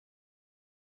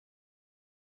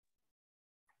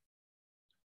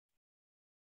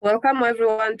Welcome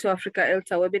everyone to Africa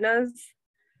ELTA webinars.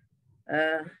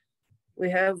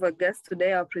 We have a guest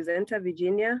today, our presenter,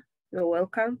 Virginia. You're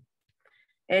welcome.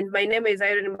 And my name is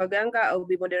Irene Maganga. I'll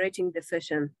be moderating the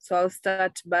session. So I'll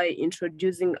start by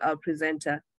introducing our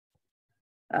presenter.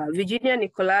 Virginia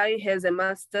Nicolai has a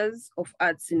Master's of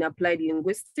Arts in Applied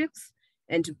Linguistics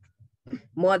and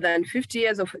more than 50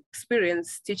 years of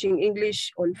experience teaching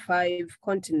English on 5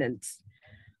 continents.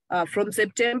 From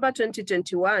September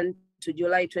 2021 to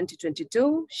July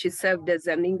 2022, she served as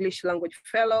an English language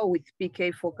fellow with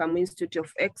PK Fokam Institute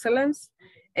of Excellence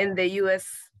and the US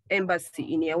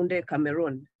Embassy in Yaoundé,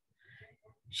 Cameroon.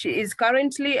 She is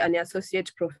currently an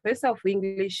associate professor of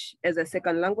English as a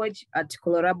second language at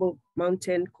Colorado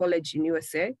Mountain College in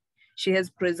USA. She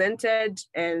has presented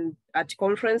at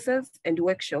conferences and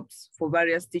workshops for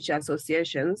various teacher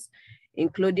associations,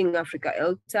 including Africa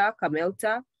ELTA,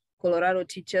 CAMELTA, Colorado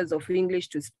Teachers of English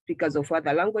to Speakers of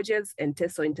Other Languages, and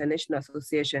TESOL International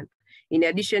Association, in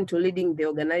addition to leading the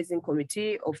organizing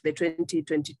committee of the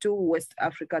 2022 West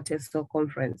Africa TESOL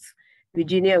Conference.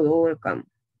 Virginia, you're welcome.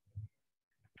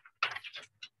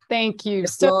 Thank you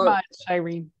so much,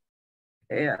 Irene.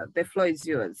 Yeah, the floor is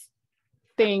yours.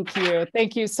 Thank you.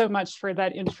 Thank you so much for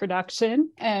that introduction,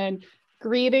 and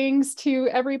greetings to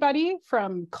everybody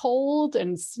from cold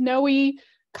and snowy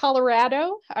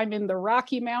Colorado. I'm in the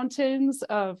Rocky Mountains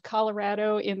of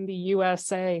Colorado in the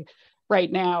USA right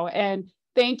now. And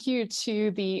thank you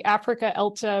to the Africa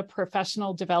ELTA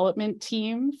Professional Development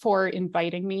Team for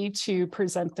inviting me to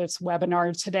present this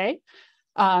webinar today.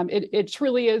 It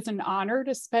truly is an honor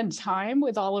to spend time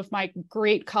with all of my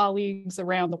great colleagues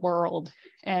around the world.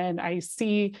 And I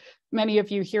see many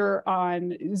of you here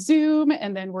on Zoom,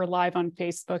 and then we're live on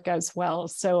Facebook as well.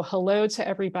 So hello to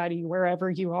everybody, wherever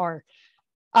you are.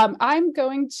 I'm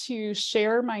going to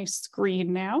share my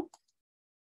screen now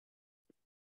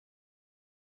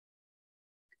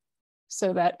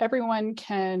so that everyone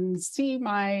can see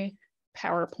my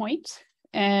PowerPoint.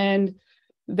 And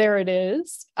there it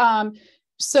is.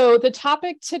 So the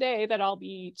topic today that I'll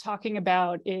be talking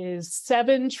about is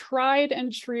 7 tried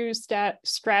and true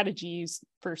strategies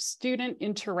for student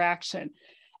interaction.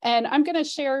 And I'm going to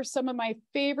share some of my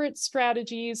favorite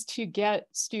strategies to get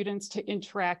students to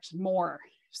interact more.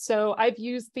 So I've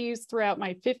used these throughout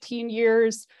my 15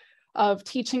 years of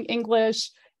teaching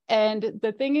English. And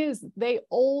the thing is, they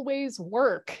always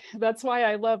work. That's why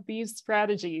I love these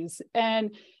strategies.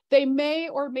 And they may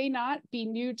or may not be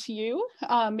new to you.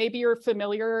 Maybe you're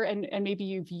familiar and maybe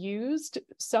you've used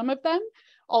some of them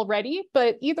already.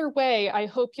 But either way, I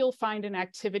hope you'll find an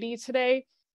activity today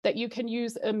that you can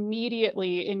use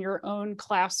immediately in your own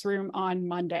classroom on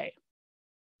Monday.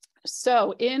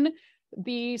 So in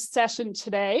the session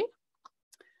today,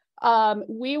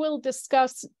 we will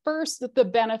discuss first the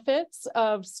benefits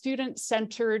of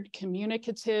student-centered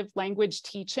communicative language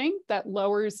teaching that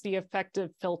lowers the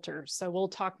affective filter. So we'll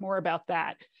talk more about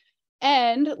that.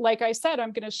 And like I said,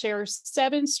 I'm going to share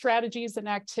 7 strategies and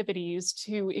activities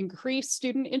to increase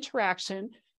student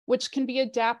interaction, which can be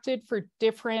adapted for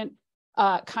different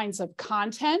kinds of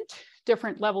content,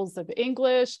 different levels of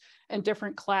English, and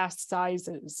different class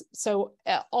sizes. So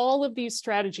all of these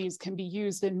strategies can be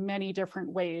used in many different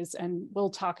ways, and we'll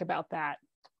talk about that.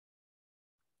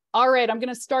 All right, I'm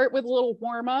going to start with a little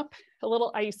warm up, a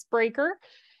little icebreaker.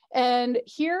 And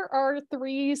here are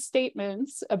 3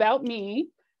 statements about me.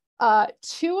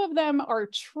 2 of them are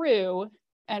true,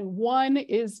 and 1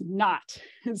 is not.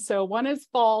 So 1 is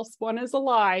false, 1 is a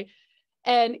lie.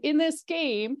 And in this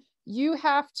game, you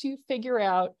have to figure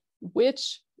out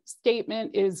which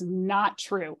statement is not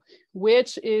true,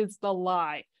 which is the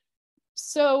lie.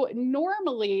 So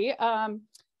normally,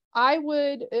 I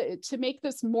would, to make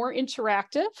this more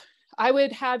interactive, I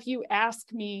would have you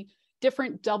ask me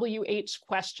different WH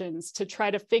questions to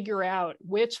try to figure out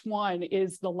which one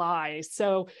is the lie.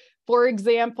 So for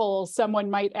example, someone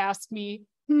might ask me,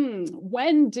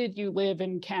 when did you live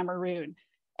in Cameroon?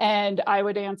 And I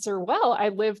would answer, well, I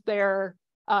lived there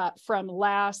from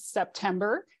last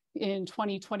September in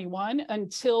 2021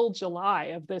 until July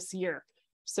of this year.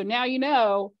 So now you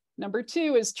know number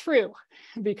 2 is true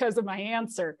because of my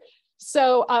answer.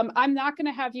 So I'm not going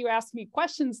to have you ask me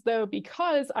questions though,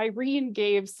 because Irene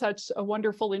gave such a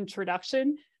wonderful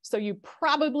introduction. So you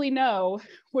probably know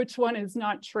which one is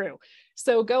not true.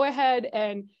 So go ahead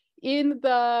and in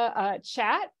the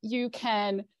chat, you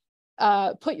can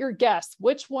put your guess.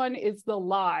 Which one is the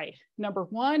lie? Number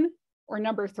 1 or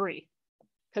number 3?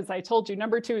 Because I told you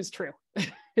number 2 is true.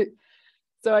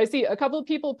 So I see a couple of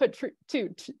people put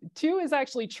 2. 2 is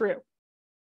actually true.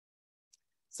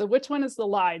 So which one is the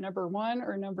lie, number 1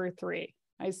 or number 3?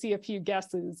 I see a few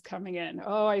guesses coming in.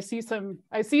 Oh, I see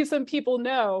some people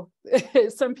know.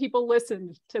 Some people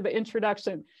listened to the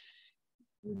introduction.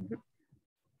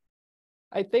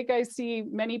 I think I see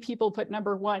many people put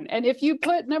number 1. And if you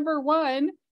put number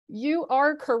 1, you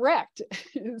are correct.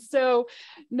 So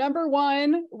number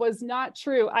 1 was not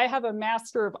true. I have a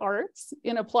Master of Arts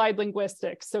in Applied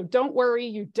Linguistics. So don't worry,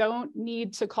 you don't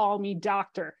need to call me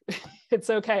doctor. It's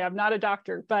okay, I'm not a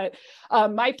doctor, but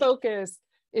my focus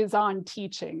is on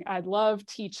teaching. I love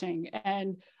teaching.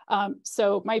 And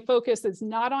so my focus is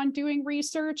not on doing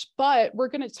research, but we're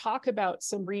going to talk about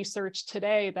some research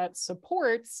today that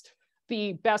supports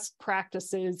the best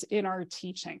practices in our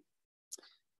teaching.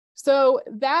 So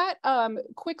that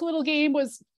quick little game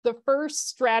was the first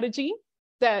strategy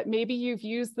that maybe you've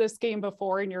used this game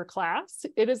before in your class.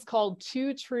 It is called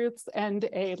 2 Truths and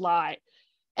a Lie.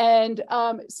 And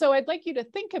so I'd like you to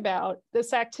think about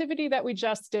this activity that we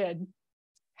just did.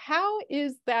 How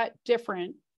is that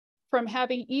different from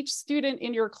having each student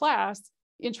in your class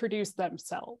introduce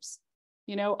themselves?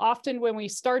 You know, often when we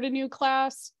start a new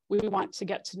class, we want to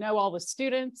get to know all the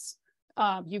students.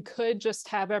 You could just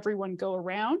have everyone go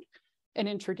around and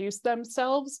introduce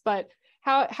themselves, but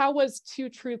how was 2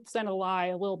 Truths and a Lie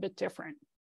a little bit different?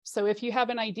 So if you have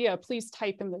an idea, please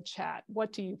type in the chat.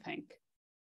 What do you think?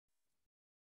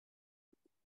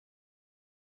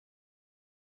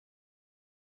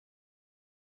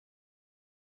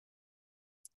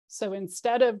 So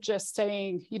instead of just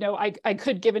saying, you know, I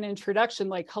could give an introduction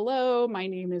like, hello, my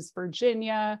name is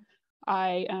Virginia.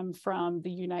 I am from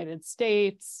the United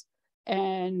States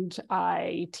and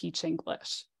I teach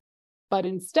English. But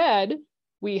instead,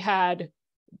 we had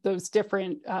those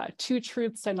different 2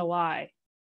 truths and a lie.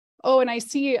 Oh, and I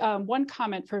see one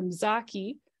comment from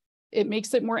Zaki. It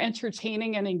makes it more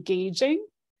entertaining and engaging.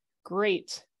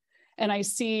 Great. And I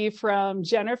see from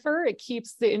Jennifer, it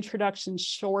keeps the introduction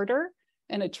shorter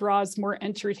and it draws more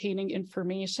entertaining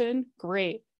information.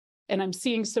 Great. And I'm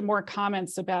seeing some more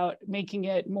comments about making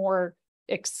it more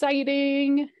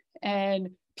exciting,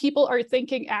 and people are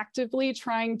thinking actively,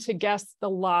 trying to guess the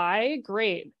lie.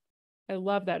 Great. I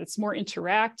love that. It's more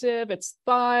interactive. It's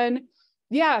fun.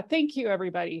 Yeah, thank you,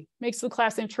 everybody. Makes the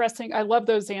class interesting. I love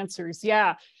those answers.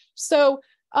 Yeah. So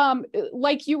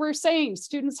like you were saying,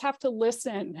 students have to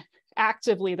listen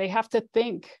actively. They have to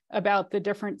think about the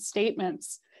different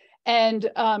statements. And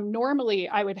normally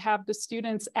I would have the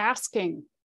students asking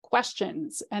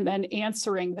questions and then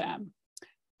answering them.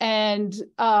 And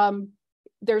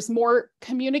there's more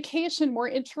communication, more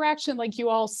interaction, like you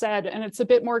all said, and it's a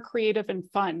bit more creative and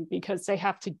fun because they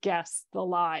have to guess the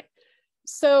lie.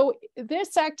 So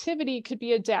this activity could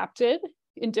be adapted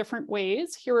in different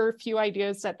ways. Here are a few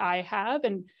ideas that I have,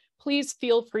 and please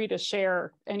feel free to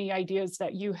share any ideas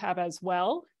that you have as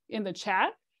well in the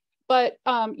chat. But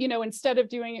you know, instead of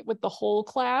doing it with the whole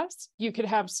class, you could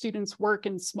have students work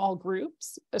in small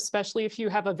groups, especially if you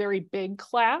have a very big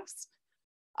class.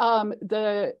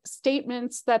 The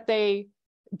statements that they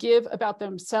give about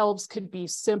themselves could be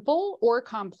simple or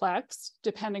complex,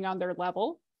 depending on their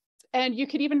level. And you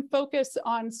could even focus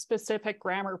on specific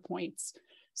grammar points.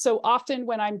 So often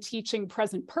when I'm teaching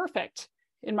present perfect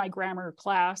in my grammar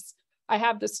class, I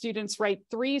have the students write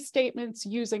 3 statements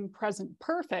using present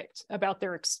perfect about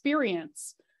their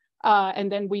experience.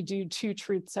 And then we do 2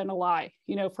 truths and a lie.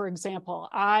 You know, for example,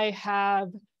 I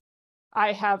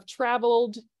have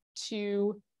traveled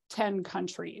to 10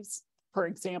 countries, for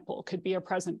example, could be a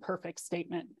present perfect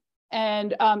statement.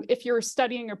 And if you're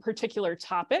studying a particular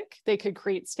topic, they could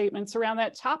create statements around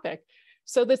that topic.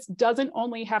 So this doesn't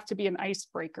only have to be an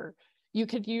icebreaker. You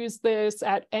could use this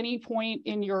at any point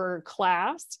in your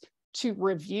class to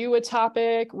review a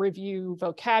topic, review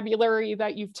vocabulary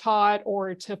that you've taught,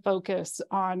 or to focus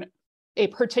on a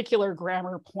particular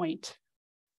grammar point.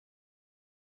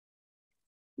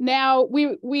 Now,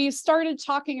 we started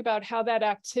talking about how that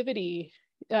activity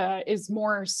is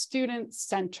more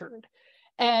student-centered.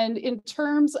 And in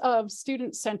terms of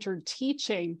student-centered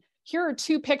teaching, here are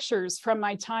 2 pictures from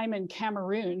my time in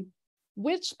Cameroon.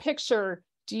 Which picture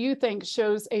do you think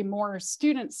shows a more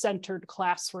student-centered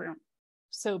classroom?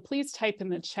 So please type in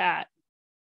the chat.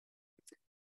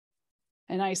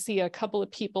 And I see a couple of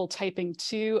people typing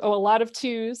 2. Oh, a lot of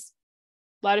 2s.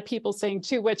 A lot of people saying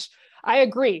 2, which I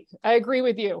agree. I agree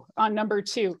with you on number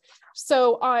 2.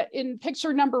 So in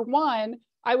picture number 1,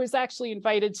 I was actually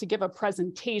invited to give a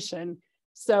presentation.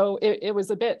 So it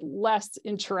was a bit less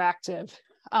interactive.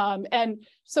 And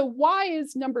so why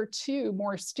is number 2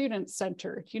 more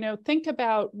student-centered? You know, think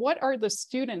about what are the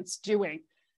students doing?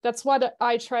 That's what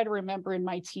I try to remember in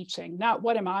my teaching. Not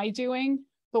what am I doing,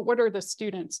 but what are the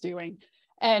students doing?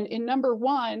 And in number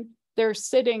 1, they're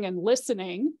sitting and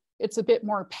listening. It's a bit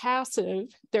more passive.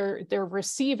 They're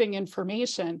receiving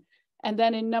information. And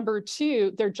then in number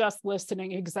 2, they're just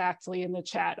listening exactly in the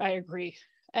chat. I agree.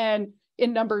 And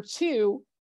in number 2,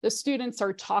 the students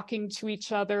are talking to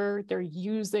each other. They're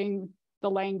using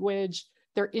the language.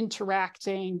 They're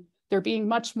interacting. They're being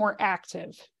much more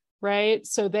active, right?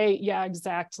 So yeah,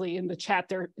 exactly. In the chat,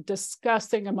 they're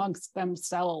discussing amongst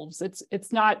themselves.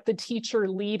 It's not the teacher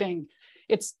leading.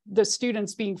 It's the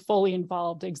students being fully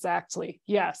involved. Exactly.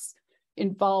 Yes,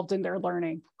 involved in their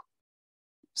learning.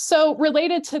 So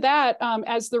related to that,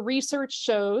 as the research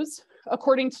shows,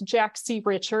 according to Jack C.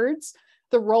 Richards,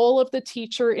 the role of the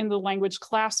teacher in the language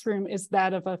classroom is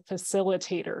that of a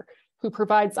facilitator who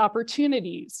provides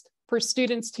opportunities for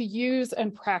students to use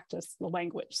and practice the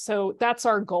language. So that's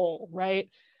our goal, right?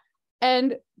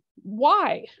 And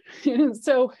why?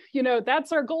 So,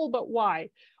 that's our goal, but why?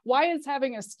 Why is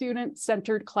having a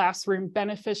student-centered classroom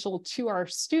beneficial to our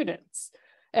students?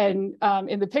 And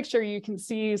in the picture, you can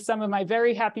see some of my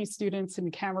very happy students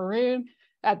in Cameroon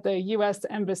at the US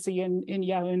Embassy in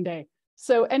Yaoundé.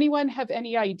 So anyone have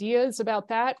any ideas about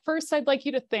that? First, I'd like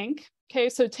you to think. Okay,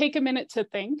 so take a minute to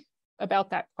think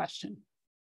about that question.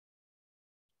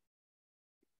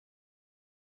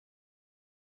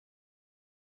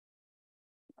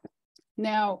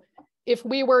 Now, if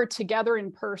we were together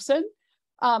in person,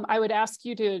 I would ask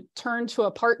you to turn to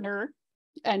a partner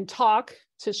and talk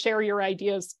to share your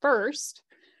ideas first.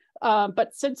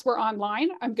 But since we're online,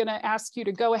 I'm going to ask you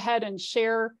to go ahead and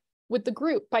share with the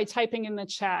group by typing in the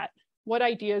chat. What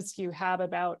ideas do you have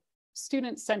about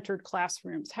student-centered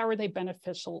classrooms? How are they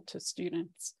beneficial to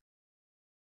students?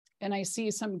 And I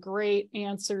see some great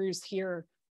answers here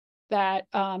that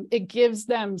it gives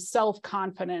them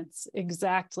self-confidence.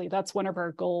 Exactly, that's one of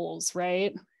our goals,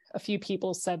 right? A few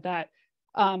people said that,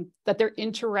 that they're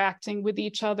interacting with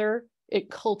each other.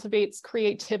 It cultivates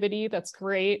creativity, that's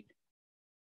great.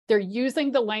 They're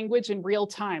using the language in real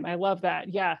time. I love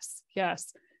that, yes,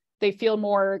 yes. They feel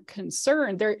more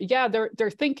concerned. They're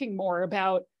thinking more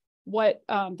about what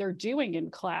they're doing in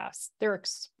class. They're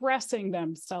expressing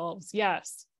themselves,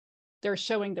 yes. They're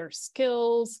showing their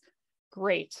skills,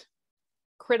 great.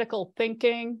 Critical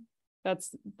thinking,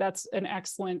 that's an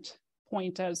excellent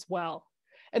point as well.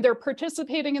 And they're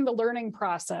participating in the learning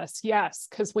process, yes,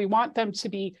 because we want them to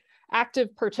be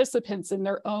active participants in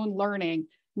their own learning,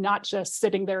 not just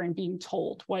sitting there and being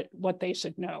told what they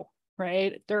should know,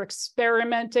 right? They're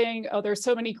experimenting. Oh, there's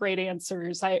so many great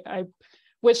answers. I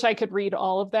wish I could read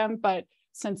all of them, but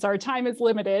since our time is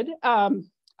limited, I'm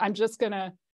just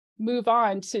gonna move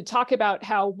on to talk about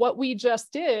how what we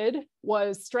just did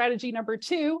was strategy number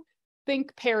 2,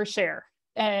 think, pair, share.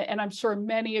 And I'm sure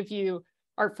many of you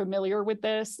are familiar with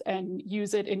this and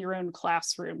use it in your own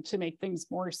classroom to make things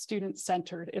more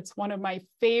student-centered. It's one of my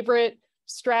favorite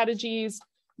strategies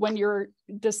when you're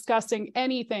discussing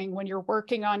anything, when you're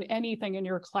working on anything in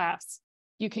your class.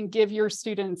 You can give your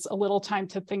students a little time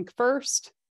to think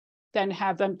first, then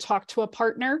have them talk to a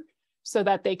partner so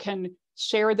that they can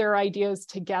share their ideas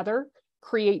together,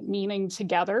 create meaning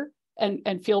together,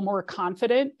 and feel more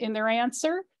confident in their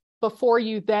answer before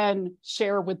you then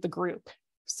share with the group.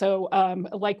 So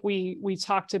like we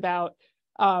talked about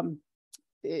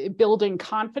building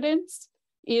confidence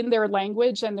in their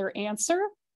language and their answer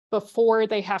before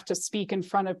they have to speak in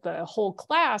front of the whole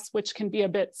class, which can be a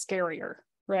bit scarier,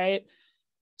 right?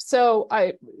 So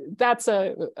that's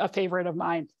a favorite of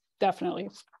mine, definitely.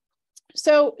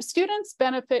 So students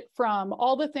benefit from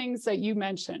all the things that you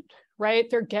mentioned, right?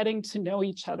 They're getting to know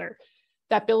each other.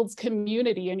 That builds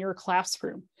community in your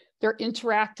classroom. They're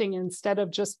interacting instead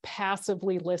of just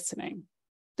passively listening.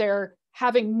 They're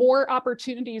having more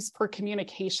opportunities for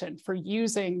communication, for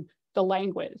using the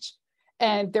language.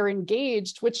 And they're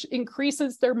engaged, which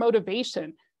increases their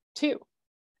motivation too.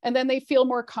 And then they feel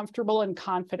more comfortable and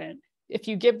confident. If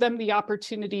you give them the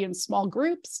opportunity in small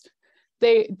groups,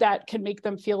 that can make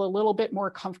them feel a little bit more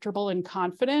comfortable and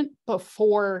confident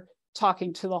before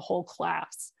talking to the whole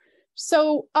class.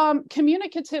 So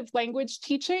communicative language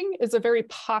teaching is a very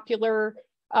popular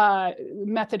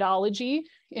methodology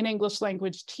in English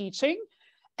language teaching.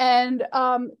 And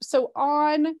so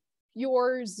on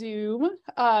your Zoom,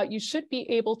 you should be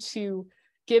able to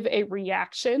give a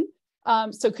reaction.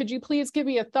 So could you please give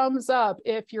me a thumbs up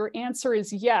if your answer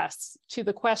is yes to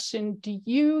the question, do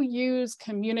you use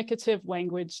communicative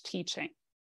language teaching?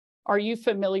 Are you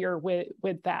familiar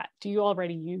with that? Do you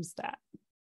already use that?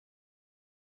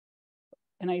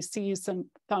 And I see some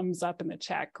thumbs up in the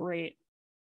chat, great,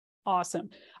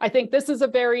 awesome. I think this is a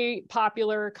very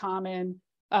popular, common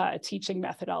teaching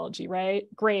methodology, right?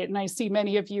 Great, and I see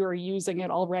many of you are using it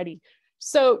already.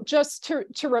 So just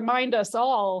to remind us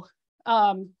all,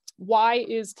 why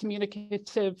is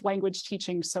communicative language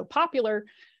teaching so popular?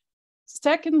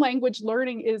 Second language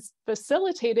learning is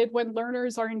facilitated when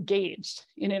learners are engaged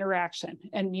in interaction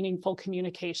and meaningful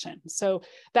communication. So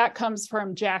that comes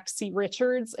from Jack C.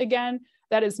 Richards again.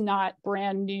 That is not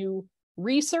brand new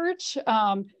research,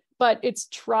 but it's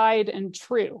tried and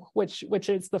true, which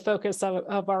is the focus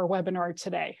of our webinar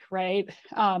today, right?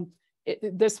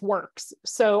 This works.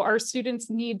 So our students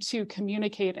need to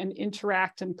communicate and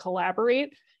interact and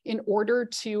collaborate in order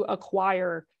to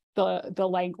acquire the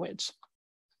language.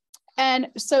 And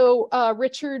so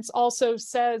Richards also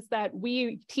says that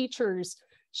we teachers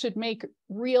should make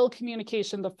real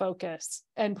communication the focus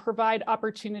and provide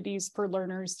opportunities for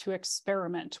learners to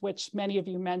experiment, which many of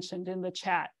you mentioned in the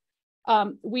chat.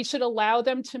 We should allow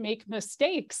them to make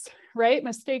mistakes, right?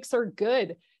 Mistakes are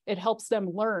good. It helps them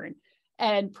learn,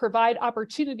 and provide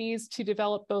opportunities to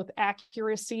develop both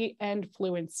accuracy and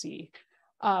fluency.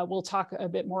 We'll talk a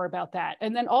bit more about that.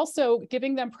 And then also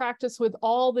giving them practice with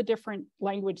all the different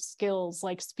language skills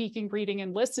like speaking, reading,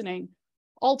 and listening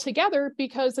all together,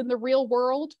 because in the real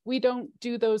world, we don't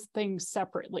do those things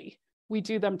separately. We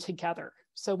do them together.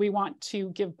 So we want to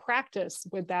give practice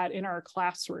with that in our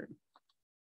classroom.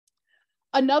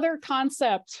 Another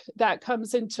concept that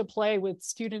comes into play with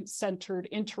student-centered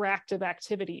interactive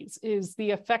activities is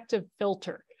the affective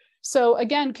filter. So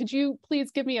again, could you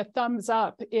please give me a thumbs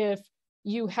up if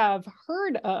you have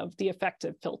heard of the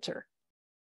affective filter?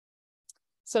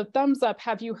 So thumbs up,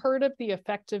 have you heard of the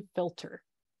affective filter?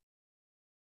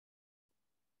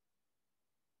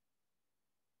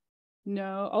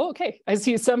 No, oh, okay, I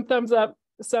see some thumbs up,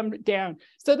 some down.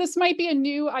 So this might be a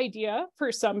new idea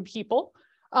for some people.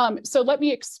 So let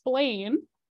me explain.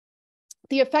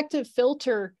 The affective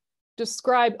filter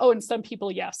describe, oh, and some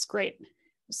people, yes, great.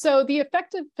 So the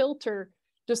affective filter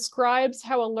describes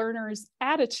how a learner's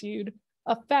attitude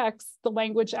affects the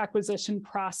language acquisition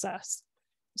process.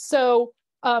 So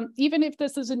even if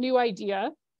this is a new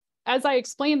idea, as I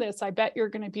explain this, I bet you're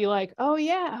going to be like, oh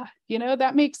yeah, you know,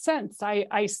 that makes sense.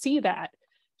 I see that.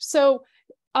 So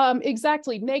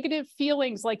exactly, negative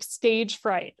feelings like stage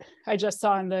fright, I just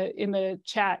saw in the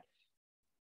chat.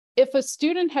 If a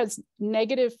student has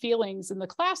negative feelings in the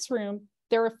classroom,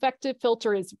 their affective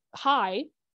filter is high,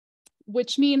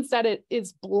 which means that it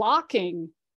is blocking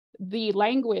the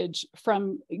language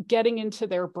from getting into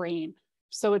their brain.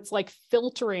 So it's like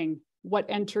filtering what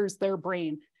enters their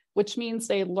brain, which means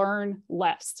they learn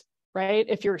less, right?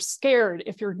 If you're scared,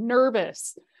 if you're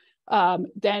nervous,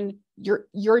 then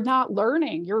you're not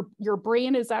learning. Your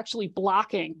brain is actually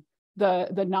blocking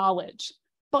the knowledge.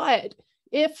 But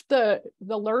if the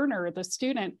learner, the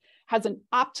student, has an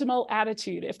optimal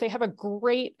attitude, if they have a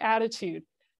great attitude,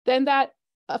 then that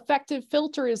affective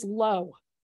filter is low.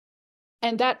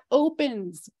 And that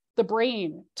opens the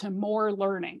brain to more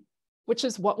learning, which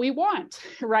is what we want,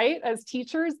 right? As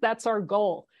teachers, that's our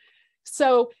goal.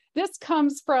 So this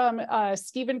comes from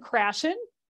Stephen Krashen,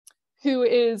 who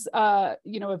is a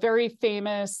very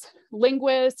famous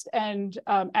linguist. And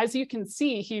as you can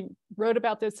see, he wrote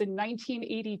about this in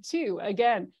 1982.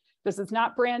 Again, this is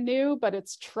not brand new, but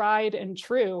it's tried and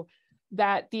true,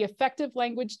 that the effective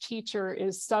language teacher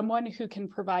is someone who can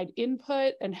provide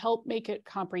input and help make it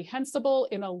comprehensible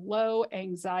in a low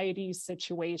anxiety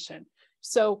situation.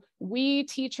 So we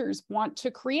teachers want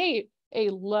to create a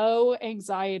low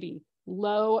anxiety,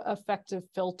 low affective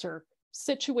filter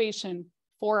situation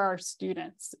for our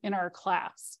students in our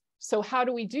class. So how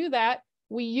do we do that?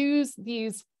 We use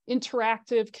these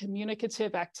interactive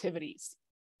communicative activities,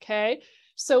 okay?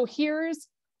 So here's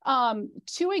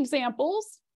 2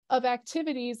 examples of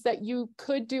activities that you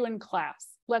could do in class.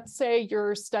 Let's say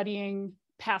you're studying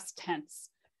past tense.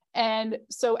 And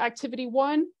so activity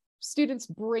 1, students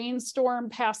brainstorm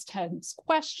past tense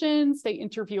questions, they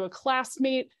interview a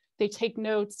classmate, they take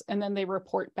notes, and then they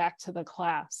report back to the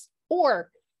class.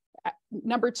 Or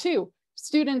number 2,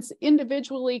 students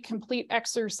individually complete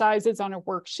exercises on a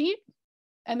worksheet,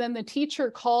 and then the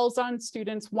teacher calls on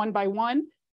students one by one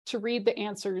to read the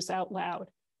answers out loud.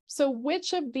 So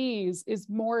which of these is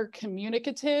more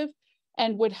communicative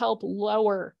and would help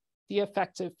lower the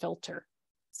affective filter?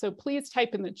 So please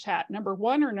type in the chat, number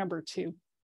 1 or number 2.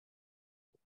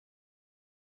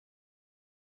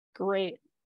 Great.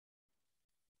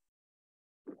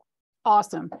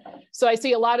 Awesome. So I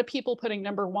see a lot of people putting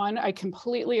number 1. I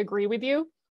completely agree with you.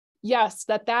 Yes,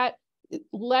 that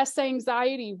less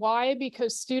anxiety. Why?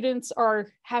 Because students are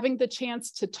having the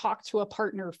chance to talk to a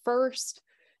partner first.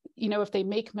 You know, if they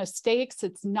make mistakes,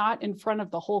 it's not in front of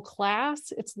the whole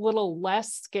class. It's a little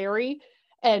less scary,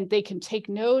 and they can take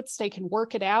notes, they can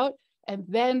work it out. and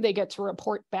then they get to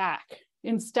report back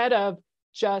instead of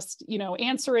just,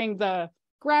 answering the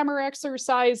grammar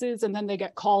exercises and then they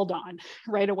get called on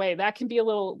right away. That can be a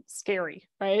little scary,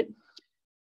 right?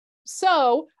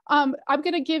 So I'm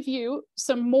going to give you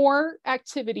some more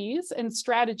activities and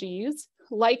strategies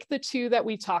like the two that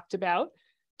we talked about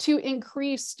to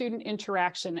increase student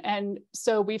interaction. And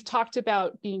so we've talked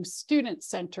about being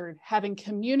student-centered, having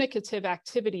communicative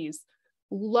activities,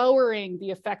 lowering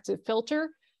the affective filter,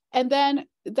 and then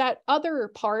that other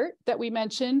part that we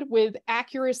mentioned with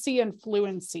accuracy and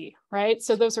fluency, right?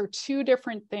 So those are two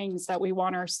different things that we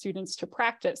want our students to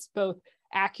practice, both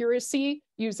accuracy,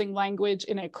 using language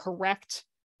in a correct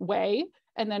way,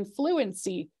 and then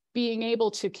fluency, being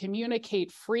able to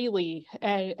communicate freely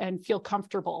and feel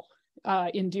comfortable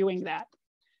in doing that.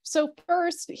 So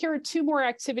first, here are two more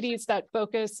activities that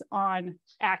focus on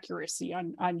accuracy,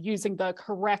 on using the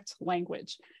correct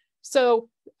language. So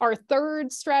our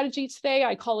third strategy today,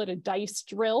 I call it a dice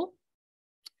drill.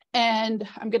 And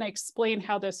I'm going to explain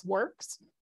how this works.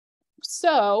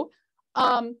 So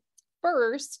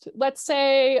first, let's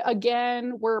say,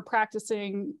 again, we're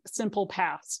practicing simple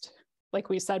past, like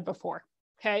we said before,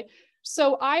 okay?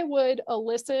 So I would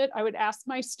ask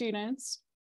my students,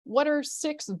 what are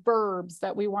 6 verbs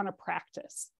that we want to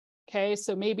practice? Okay,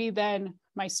 so maybe then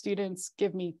my students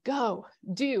give me go,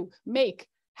 do, make,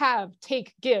 have,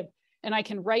 take, give, and I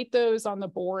can write those on the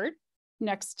board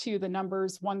next to the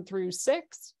numbers 1 through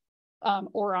 6,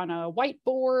 or on a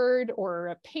whiteboard or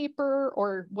a paper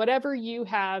or whatever you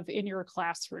have in your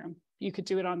classroom. You could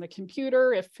do it on the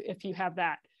computer if you have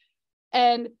that.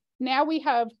 And now we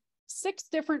have 6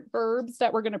 different verbs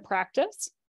that we're going to practice.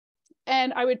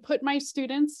 And I would put my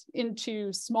students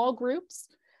into small groups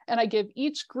and I give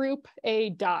each group a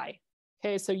die.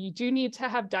 Okay, so you do need to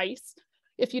have dice.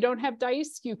 If you don't have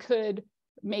dice, you could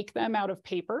make them out of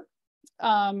paper,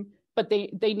 but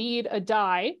they need a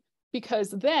die, because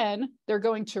then they're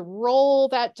going to roll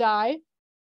that die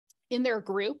in their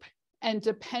group, and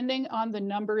depending on the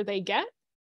number they get,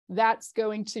 that's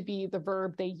going to be the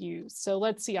verb they use. So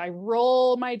let's see, I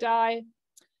roll my die,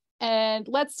 and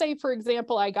let's say, for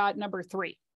example, I got number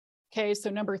 3. Okay, so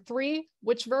number 3,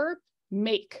 which verb?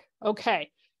 Make.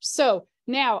 Okay, so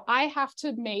now I have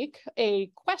to make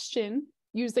a question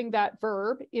using that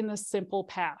verb in the simple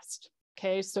past.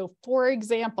 Okay, so for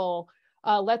example,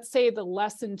 let's say the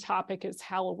lesson topic is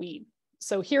Halloween.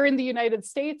 So here in the United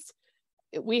States,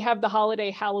 we have the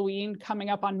holiday Halloween coming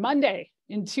up on Monday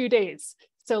in 2 days.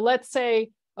 So let's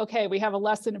say, okay, we have a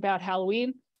lesson about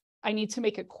Halloween. I need to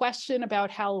make a question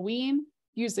about Halloween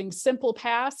using simple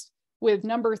past with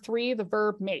number 3, the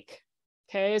verb make.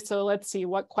 Okay, so let's see,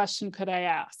 what question could I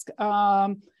ask?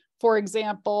 For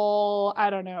example, I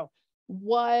don't know,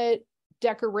 what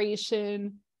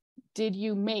decoration did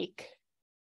you make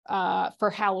for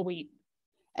Halloween?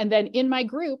 And then in my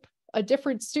group, a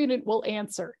different student will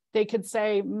answer. They could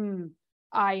say,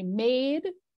 I made,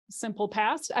 simple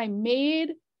past, I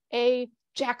made a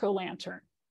jack-o'-lantern,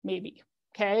 maybe.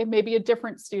 Okay, maybe a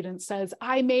different student says,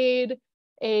 I made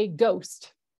a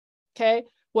ghost. Okay,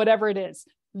 whatever it is.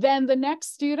 Then the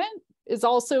next student is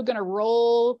also going to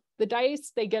roll the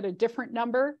dice. They get a different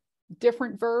number,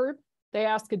 different verb. They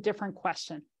ask a different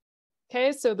question.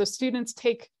 Okay, so the students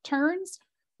take turns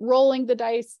rolling the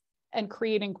dice and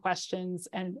creating questions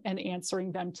and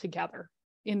answering them together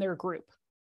in their group.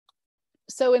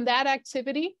 So in that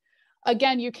activity,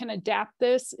 again, you can adapt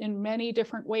this in many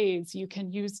different ways. You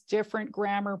can use different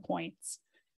grammar points.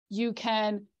 You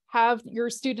can have your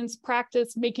students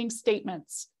practice making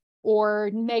statements or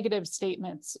negative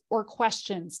statements or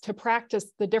questions to practice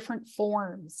the different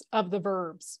forms of the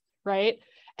verbs, right?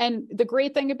 And the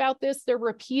great thing about this, they're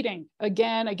repeating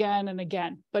again, again, and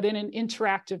again, but in an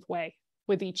interactive way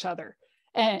with each other.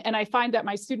 And I find that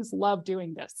my students love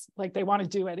doing this. Like they want to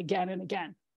do it again and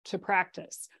again to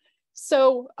practice.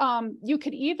 So you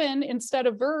could even, instead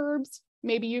of verbs,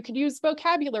 maybe you could use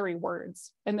vocabulary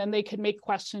words, and then they could make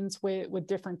questions with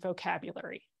different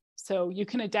vocabulary. So you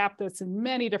can adapt this in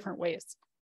many different ways.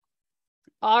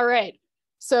 All right,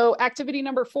 so activity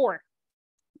number 4.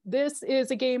 This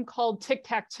is a game called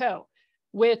tic-tac-toe,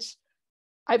 which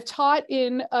I've taught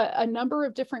in a number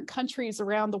of different countries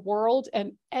around the world,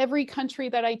 and every country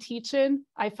that I teach in,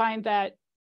 I find that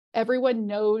everyone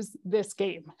knows this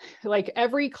game. Like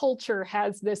every culture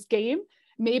has this game,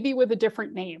 maybe with a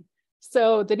different name.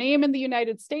 So the name in the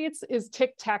United States is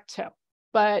tic-tac-toe.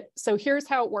 But so here's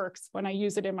how it works when I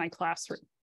use it in my classroom.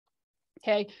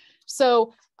 Okay,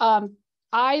 so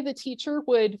I, the teacher,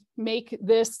 would make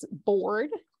this board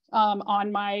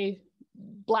on my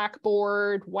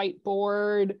blackboard,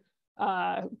 whiteboard,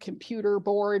 computer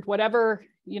board, whatever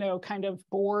kind of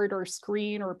board or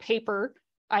screen or paper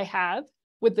I have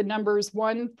with the numbers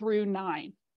 1 through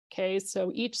 9. Okay,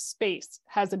 so each space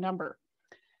has a number.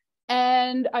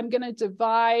 And I'm going to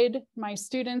divide my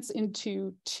students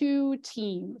into 2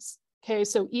 teams. Okay,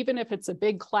 so even if it's a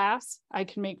big class, I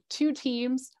can make 2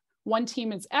 teams. One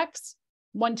team is X,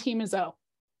 one team is O.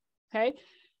 Okay,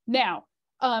 now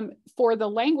for the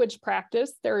language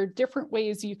practice, there are different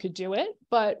ways you could do it.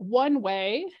 But one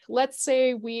way, let's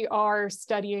say we are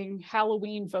studying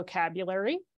Halloween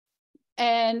vocabulary.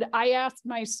 And I asked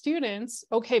my students,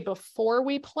 okay, before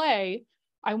we play,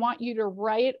 I want you to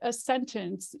write a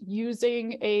sentence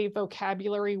using a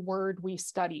vocabulary word we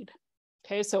studied.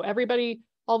 Okay, so everybody,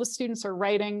 all the students are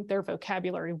writing their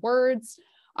vocabulary words.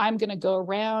 I'm going to go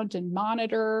around and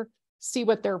monitor, see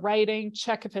what they're writing,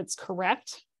 check if it's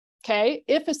correct. Okay,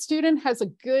 if a student has a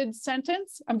good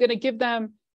sentence, I'm going to give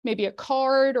them maybe a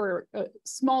card or a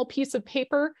small piece of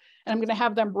paper, and I'm going to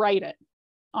have them write it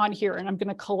on here, and I'm going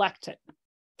to collect it.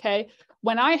 Okay,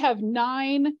 when I have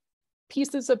 9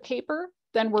 pieces of paper,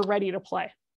 then we're ready to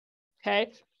play.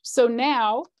 Okay, so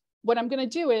now what I'm going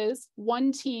to do is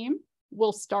one team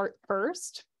will start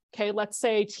first. Okay, let's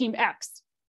say team X.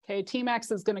 Okay, team X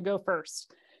is going to go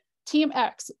first. Team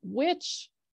X, which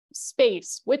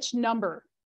space, which number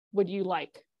would you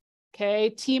like? Okay,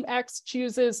 team X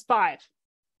chooses 5,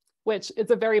 which is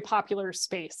a very popular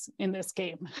space in this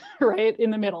game, right?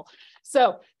 In the middle.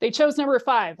 So they chose number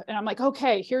 5, and I'm like,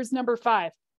 okay, here's number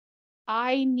 5.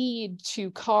 I need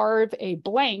to carve a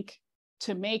blank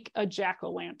to make a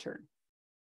jack-o'-lantern.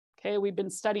 Okay, we've been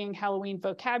studying Halloween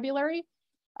vocabulary.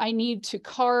 I need to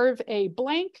carve a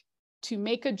blank to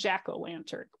make a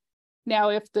jack-o'-lantern. Now,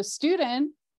 if the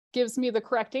student gives me the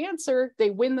correct answer, they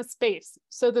win the space.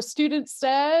 So the student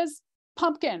says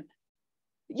pumpkin.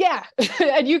 Yeah,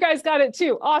 and you guys got it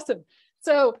too. Awesome.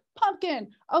 So pumpkin.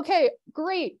 Okay,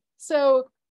 great. So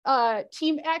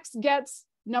team X gets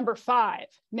number 5.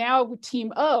 Now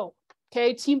team O.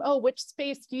 Okay, team O, which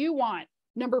space do you want?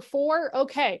 Number 4.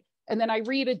 Okay, and then I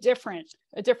read a different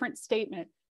statement.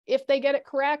 If they get it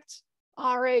correct,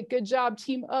 all right, good job,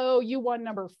 team O. You won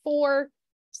number 4.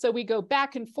 So we go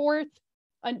back and forth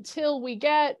until we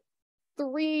get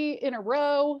 3 in a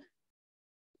row,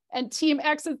 and team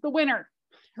X is the winner,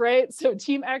 right? So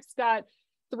team X got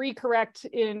 3 correct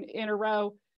in a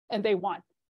row, and they won.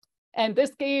 And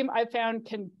this game I found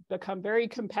can become very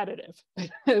competitive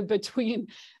between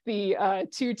the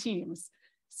 2 teams.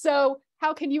 So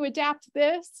how can you adapt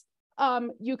this?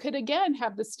 You could, again,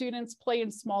 have the students play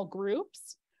in small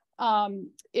groups.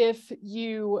 If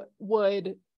you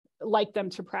would like them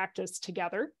to practice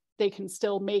together, they can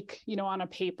still make, on a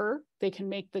paper, they can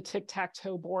make the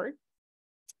tic-tac-toe board.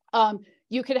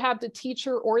 You could have the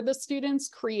teacher or the students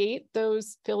create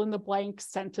those fill-in-the-blank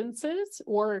sentences,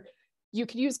 or you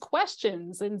could use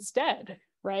questions instead,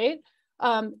 right?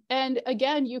 And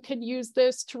again, you can use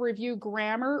this to review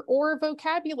grammar or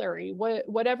vocabulary,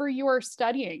 whatever you are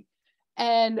studying.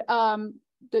 And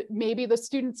maybe the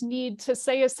students need to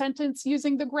say a sentence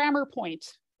using the grammar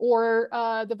point or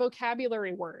the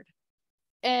vocabulary word.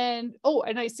 And, oh,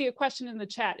 and I see a question in the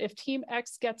chat. If team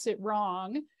X gets it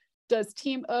wrong, does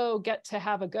team O get to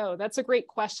have a go? That's a great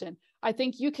question. I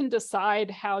think you can decide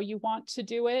how you want to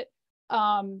do it.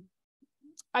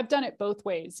 I've done it both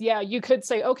ways. Yeah, you could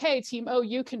say, okay, team O,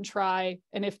 you can try.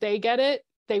 And if they get it,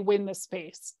 they win the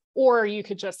space. Or you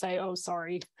could just say, oh,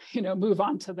 sorry, move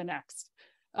on to the next.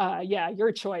 Yeah,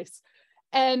 your choice.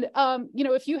 And,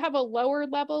 if you have a lower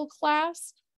level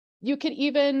class, you could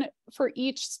even, for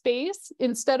each space,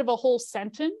 instead of a whole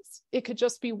sentence, it could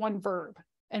just be one verb.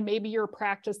 And maybe you're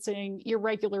practicing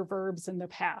irregular verbs in the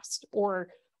past, or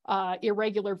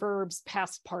irregular verbs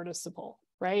past participle,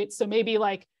 right? So maybe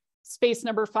like space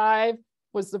number 5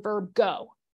 was the verb go.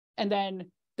 And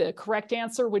then the correct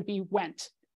answer would be went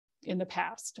in the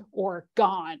past, or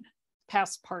gone,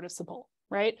 past participle,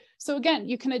 right? So again,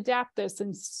 you can adapt this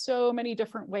in so many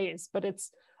different ways, but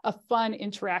it's a fun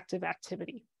interactive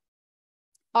activity.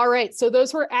 All right, so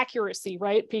those were accuracy,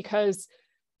 right? Because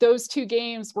those 2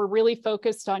 games were really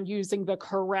focused on using the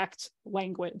correct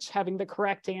language, having the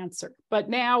correct answer. But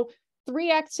now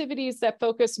 3 activities that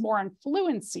focus more on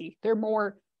fluency. They're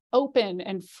more open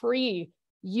and free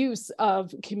use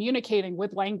of communicating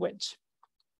with language.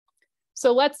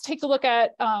 So let's take a look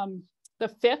at the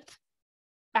 5th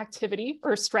activity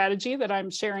or strategy that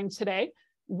I'm sharing today,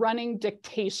 running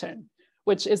dictation,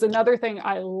 which is another thing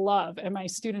I love, and my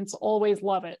students always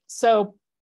love it. So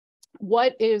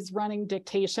what is running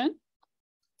dictation?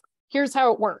 Here's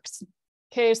how it works.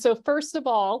 Okay, so first of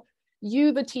all,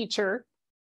 you, the teacher,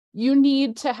 you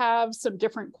need to have some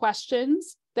different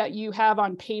questions that you have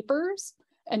on papers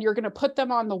and you're going to put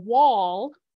them on the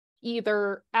wall,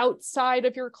 either outside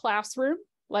of your classroom,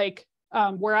 like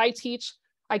where I teach,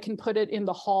 I can put it in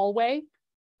the hallway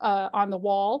on the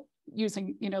wall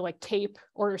using, like tape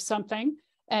or something.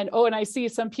 And and I see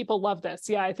some people love this.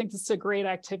 Yeah, I think this is a great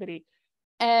activity.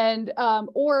 And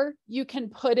or you can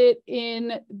put it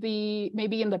in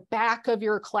maybe in the back of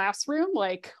your classroom,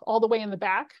 like all the way in the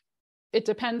back. It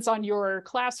depends on your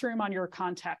classroom, on your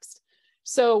context.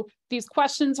 So these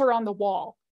questions are on the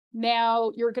wall.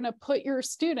 Now you're going to put your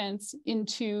students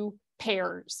into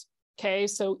pairs. Okay,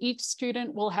 so each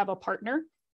student will have a partner.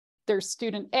 There's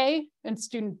student A and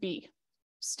student B.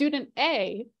 Student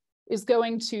A is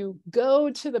going to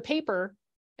go to the paper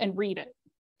and read it.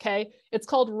 Okay, it's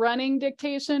called running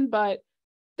dictation, but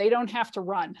they don't have to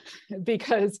run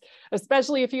because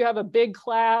especially if you have a big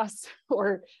class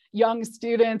or young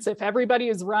students, if everybody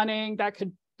is running, that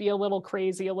could be a little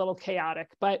crazy, a little chaotic,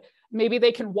 but maybe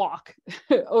they can walk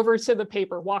over to the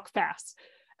paper, walk fast.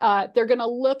 They're going to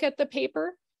look at the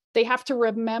paper. They have to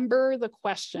remember the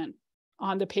question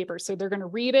on the paper. So they're going to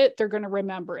read it, they're going to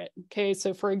remember it. Okay,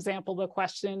 so for example, the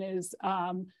question is,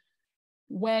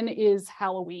 when is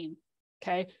Halloween?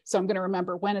 Okay, so I'm going to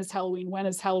remember, when is Halloween? When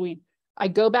is Halloween? I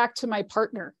go back to my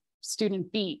partner,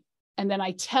 student B, and then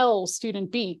I tell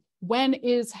student B, when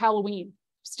is Halloween?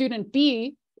 Student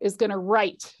B is going to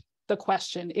write the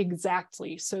question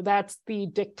exactly. So that's the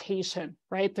dictation,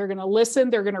 right? They're going to listen,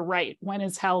 they're going to write, when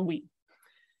is Halloween?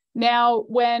 Now,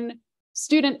 when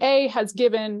student A has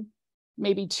given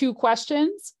maybe 2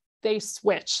 questions, they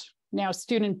switch. Now,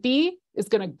 student B is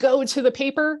going to go to the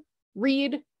paper,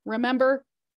 read, remember,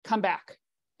 come back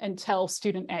and tell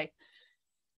student A.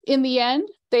 In the end,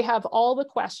 they have all the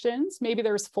questions. Maybe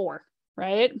there's 4,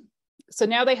 right? So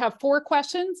now they have 4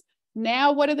 questions.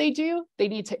 Now what do? They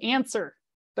need to answer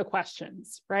the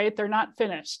questions, right? They're not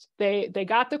finished. They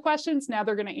got the questions. Now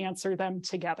they're going to answer them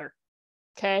together.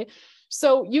 Okay.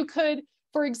 So you could,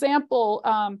 for example,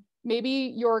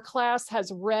 maybe your class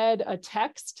has read a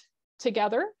text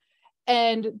together,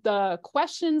 and the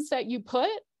questions that you put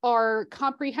are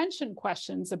comprehension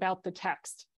questions about the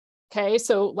text. Okay,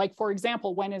 so like, for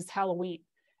example, when is Halloween?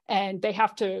 And they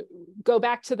have to go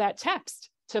back to that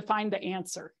text to find the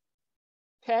answer.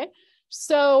 Okay,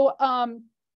 so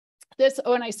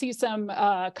and I see some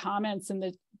comments in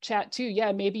the chat too.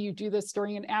 Yeah, maybe you do this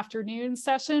during an afternoon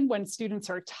session when students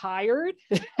are tired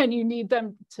and you need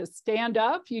them to stand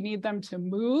up, you need them to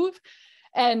move.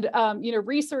 And,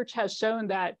 research has shown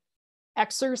that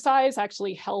exercise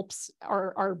actually helps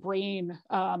our brain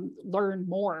learn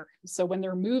more. So when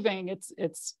they're moving,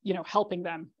 it's helping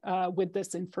them with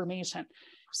this information.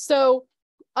 So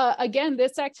again,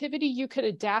 this activity, you could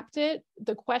adapt it.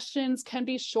 The questions can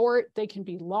be short, they can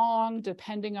be long,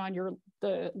 depending on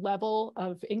the level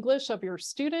of English of your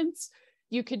students.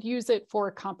 You could use it for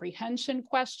comprehension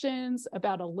questions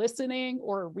about a listening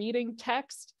or a reading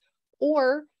text,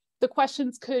 or the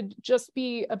questions could just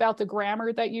be about the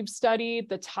grammar that you've studied,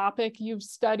 the topic you've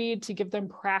studied, to give them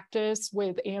practice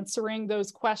with answering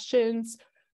those questions.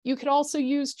 You could also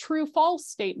use true-false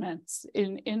statements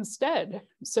instead.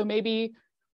 So maybe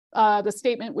the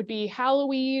statement would be,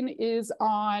 Halloween is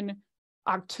on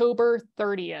October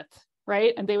 30th,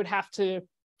 right? And they would have to,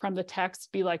 from the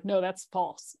text, be like, no, that's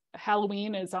false.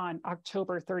 Halloween is on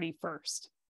October 31st.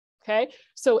 Okay,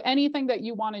 so anything that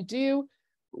you want to do,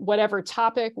 whatever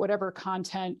topic, whatever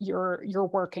content you're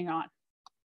working on.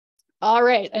 All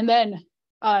right, and then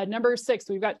number 6,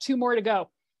 we've got 2 more to go.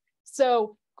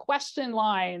 So question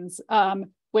lines,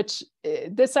 which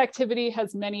this activity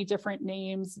has many different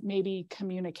names, maybe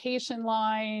communication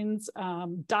lines,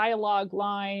 dialogue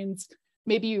lines.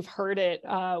 Maybe you've heard it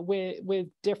with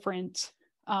different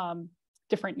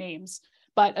names,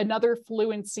 but another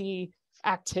fluency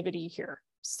activity here.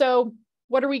 So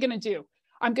what are we going to do?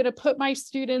 I'm going to put my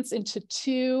students into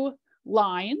 2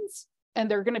 lines, and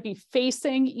they're going to be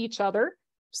facing each other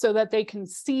so that they can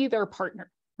see their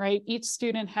partner, right? Each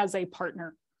student has a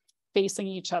partner facing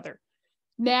each other.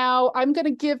 Now, I'm going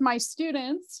to give my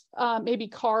students maybe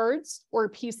cards or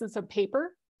pieces of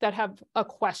paper that have a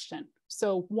question.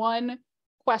 So 1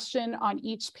 question on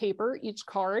each paper, each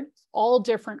card, all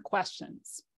different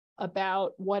questions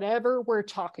about whatever we're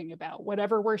talking about,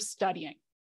 whatever we're studying,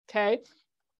 okay?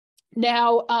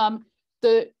 Now,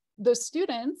 the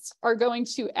students are going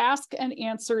to ask and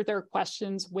answer their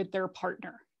questions with their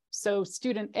partner. So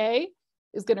student A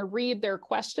is going to read their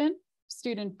question,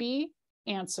 student B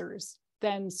answers.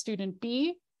 Then student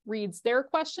B reads their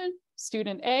question,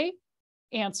 student A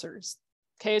answers.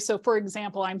 Okay, so for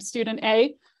example, I'm student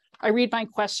A, I read my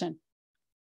question.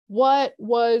 What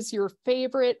was your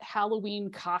favorite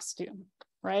Halloween costume?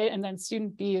 right? And then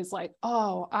student B is like,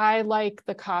 oh, I like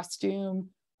the costume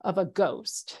of a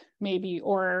ghost, maybe,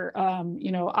 or,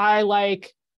 I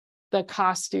like the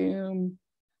costume,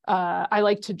 I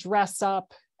like to dress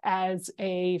up as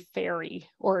a fairy,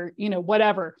 or,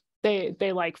 whatever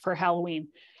they like for Halloween.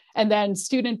 And then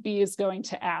student B is going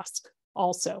to ask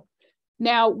also.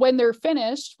 Now, when they're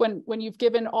finished, when you've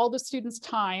given all the students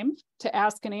time to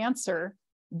ask and answer,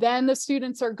 then the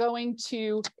students are going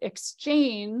to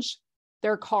exchange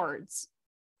their cards,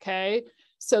 okay?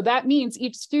 So that means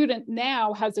each student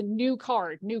now has a new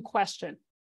card, new question.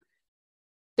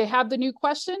 They have the new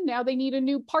question, now they need a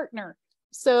new partner.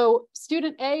 So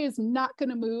student A is not going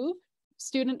to move.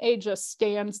 Student A just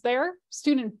stands there.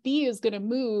 Student B is going to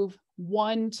move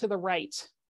one to the right.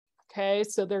 Okay,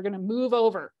 so they're going to move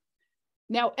over.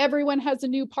 Now everyone has a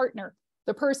new partner.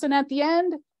 The person at the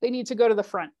end, they need to go to the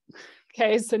front.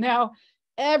 Okay, so now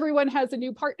everyone has a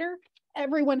new partner.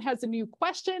 Everyone has a new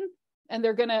question. And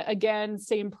they're going to, again,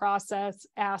 same process,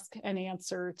 ask and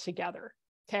answer together.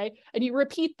 Okay, and you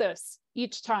repeat this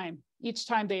each time. Each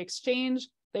time they exchange,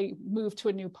 they move to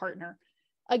a new partner.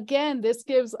 Again, this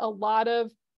gives a lot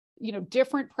of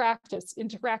different practice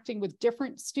interacting with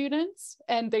different students,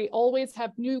 and they always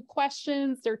have new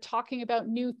questions. They're talking about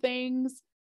new things.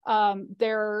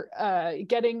 They're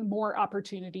getting more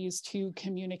opportunities to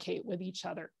communicate with each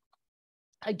other.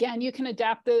 Again, you can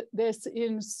adapt this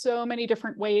in so many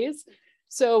different ways.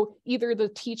 So either the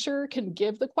teacher can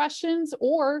give the questions,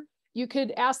 or you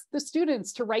could ask the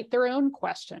students to write their own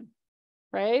question,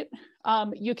 right?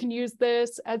 You can use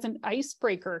this as an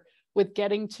icebreaker with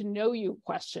getting to know you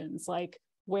questions, like,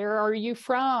 where are you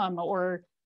from? Or,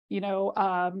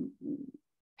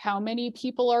 how many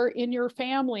people are in your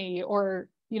family? Or,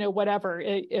 whatever,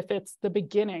 if it's the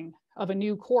beginning of a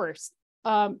new course.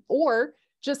 Or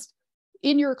just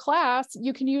in your class,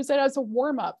 you can use it as a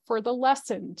warm-up for the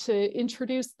lesson to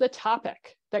introduce the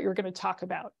topic that you're going to talk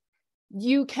about.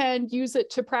 You can use it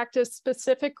to practice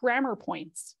specific grammar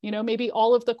points. Maybe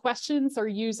all of the questions are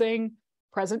using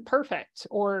present perfect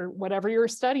or whatever you're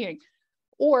studying.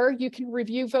 Or you can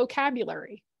review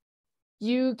vocabulary.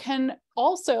 You can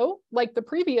also, like the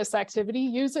previous activity,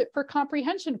 use it for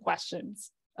comprehension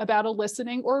questions about a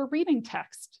listening or a reading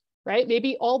text, right?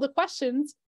 Maybe all the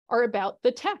questions are about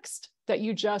the text that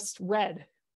you just read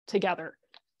together.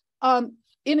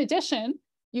 In addition,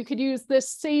 you could use this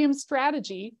same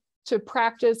strategy to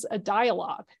practice a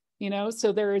dialogue,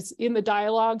 so there's in the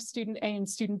dialogue student A and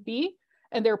student B,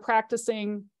 and they're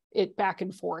practicing it back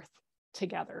and forth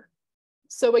together.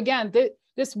 So again,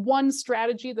 this one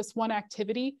strategy, this one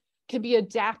activity can be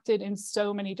adapted in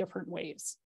so many different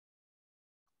ways.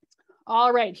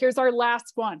 All right, here's our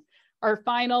last one, our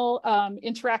final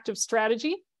interactive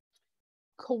strategy,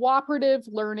 cooperative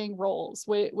learning roles,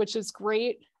 which is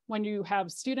great when you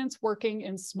have students working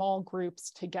in small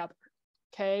groups together.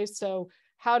 Okay, so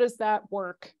how does that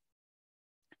work?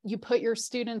 You put your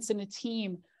students in a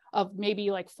team of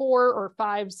maybe like 4 or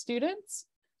 5 students.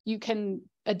 You can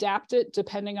adapt it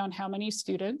depending on how many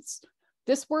students.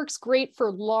 This works great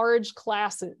for large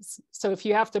classes. So if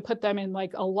you have to put them in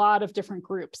like a lot of different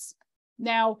groups.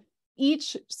 Now,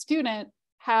 each student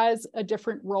has a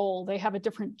different role. They have a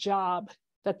different job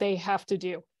that they have to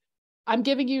do. I'm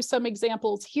giving you some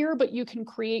examples here, but you can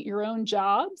create your own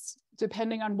jobs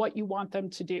depending on what you want them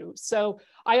to do. So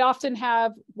I often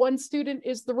have one student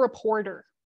is the reporter.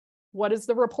 What does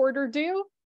the reporter do?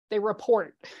 They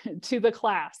report to the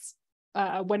class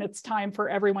when it's time for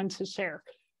everyone to share.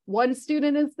 One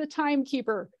student is the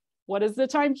timekeeper. What does the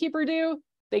timekeeper do?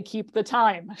 They keep the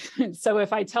time. So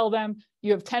if I tell them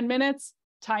you have 10 minutes,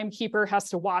 timekeeper has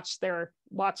to watch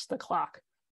the clock.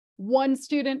 One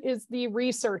student is the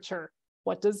researcher.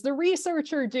 What does the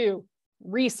researcher do?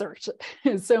 Research.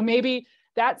 So maybe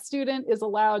that student is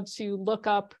allowed to look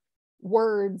up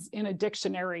words in a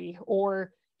dictionary,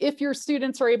 or if your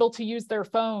students are able to use their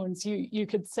phones, you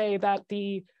could say that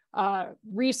the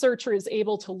researcher is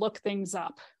able to look things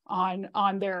up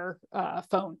on their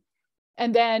phone.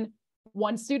 And then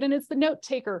one student is the note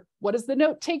taker. What does the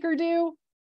note taker do?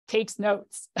 Takes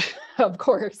notes, of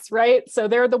course, right? So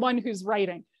they're the one who's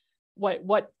writing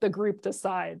what the group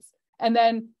decides. And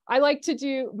then I like to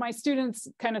do, my students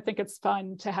kind of think it's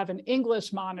fun to have an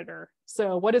English monitor.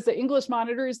 So what is the English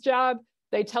monitor's job?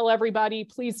 They tell everybody,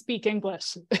 please speak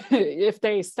English. If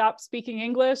they stop speaking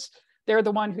English, they're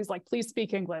the one who's like, please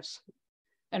speak English,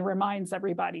 and reminds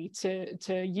everybody to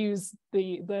use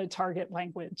the target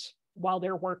language while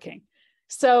they're working.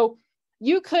 So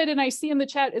you could, and I see in the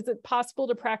chat, is it possible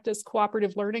to practice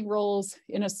cooperative learning roles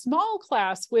in a small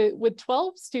class with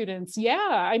 12 students? Yeah,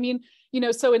 I mean,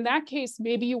 so in that case,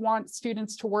 maybe you want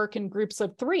students to work in groups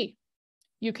of 3.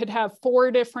 You could have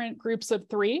 4 different groups of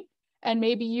 3, and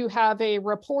maybe you have a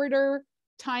reporter,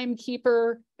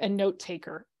 timekeeper, and note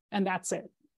taker, and that's it.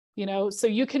 So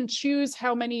you can choose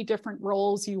how many different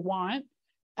roles you want,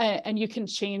 and you can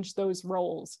change those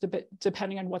roles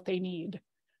depending on what they need.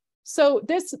 So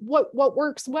what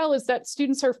works well is that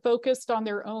students are focused on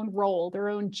their own role, their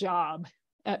own job.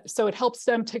 So it helps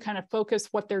them to kind of focus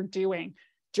what they're doing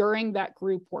during that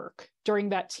group work, during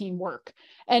that team work.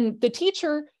 And the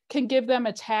teacher can give them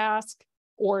a task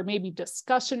or maybe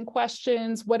discussion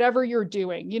questions, whatever you're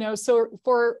doing. So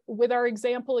with our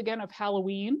example again of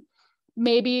Halloween,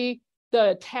 maybe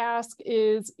the task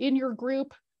is in your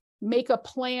group, make a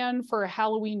plan for a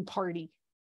Halloween party.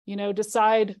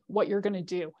 Decide what you're going to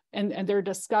do. And they're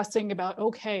discussing about,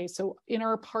 okay, so in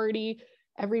our party,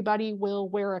 everybody will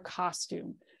wear a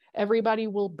costume. Everybody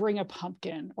will bring a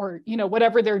pumpkin or,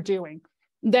 whatever they're doing.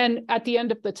 Then at the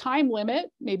end of the time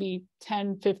limit, maybe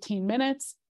 10, 15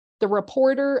 minutes, the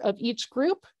reporter of each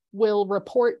group will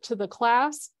report to the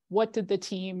class, what did the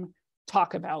team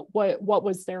talk about? What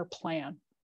was their plan?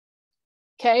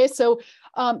 Okay, so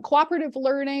cooperative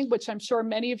learning, which I'm sure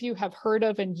many of you have heard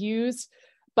of and used,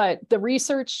 but the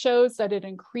research shows that it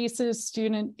increases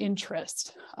student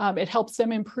interest. It helps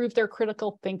them improve their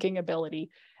critical thinking ability,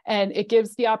 and it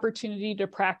gives the opportunity to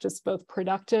practice both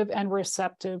productive and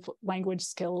receptive language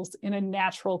skills in a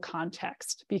natural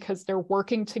context because they're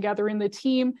working together in the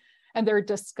team and they're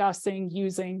discussing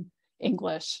using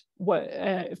English,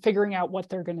 figuring out what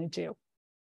they're going to do.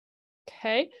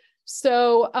 Okay,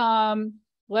 so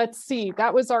let's see,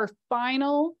 that was our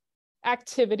final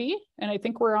activity, and I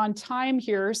think we're on time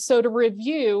here. So to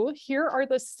review, here are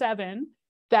the 7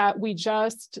 that we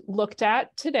just looked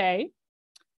at today.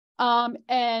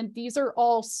 And these are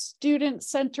all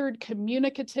student-centered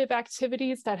communicative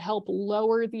activities that help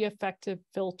lower the affective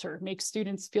filter, make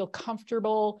students feel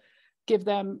comfortable,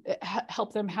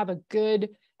 help them have a good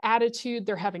attitude,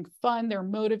 they're having fun, they're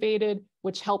motivated,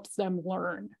 which helps them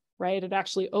learn, right? It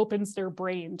actually opens their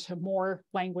brain to more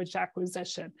language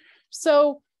acquisition.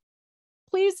 So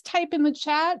please type in the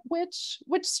chat, which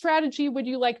strategy would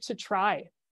you like to try?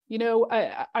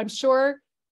 I'm sure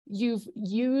you've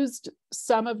used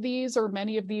some of these or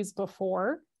many of these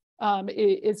before.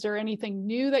 Is there anything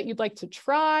new that you'd like to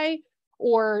try?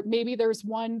 Or maybe there's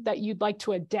one that you'd like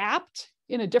to adapt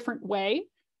in a different way.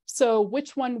 So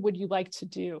which one would you like to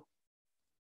do?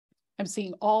 I'm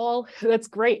seeing all, that's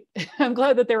great. I'm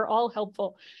glad that they're all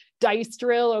helpful. Dice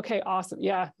drill, okay, awesome.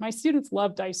 Yeah, my students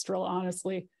love dice drill,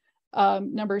 honestly.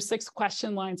 Number 6,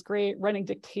 question lines, great. Running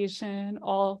dictation,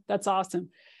 that's awesome.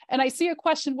 And I see a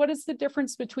question, what is the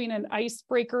difference between an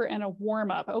icebreaker and a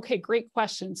warm-up? Okay, great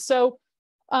question. So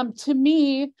to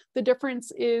me, the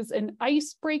difference is an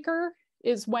icebreaker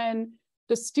is when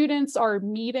the students are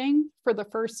meeting for the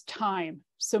first time.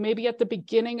 So maybe at the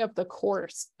beginning of the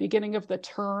course, beginning of the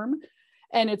term,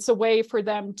 and it's a way for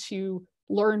them to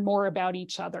learn more about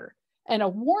each other. And a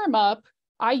warm-up,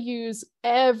 I use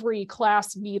every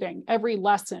class meeting, every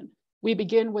lesson. We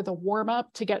begin with a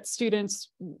warm-up to get students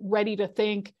ready to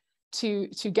think, to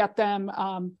get them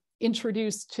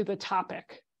introduced to the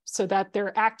topic so that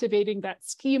they're activating that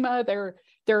schema,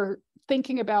 they're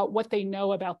thinking about what they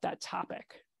know about that topic.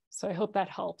 So I hope that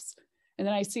helps. And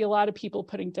then I see a lot of people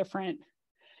putting different,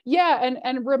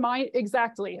 and remind,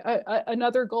 exactly.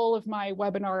 Another goal of my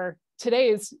webinar today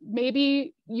is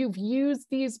maybe you've used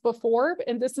these before,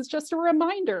 and this is just a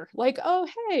reminder, like, oh,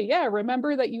 hey, yeah,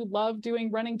 remember that you love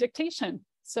doing running dictation.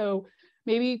 So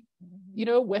maybe,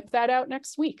 whip that out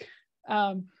next week.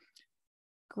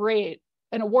 Great.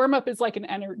 And a warm-up is like an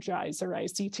energizer, I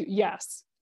see too. Yes.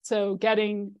 So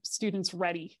getting students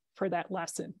ready for that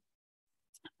lesson.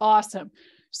 Awesome.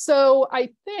 So I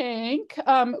think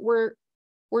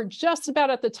we're just about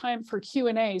at the time for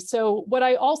Q&A. So what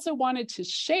I also wanted to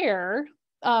share,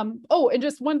 and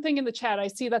just one thing in the chat, I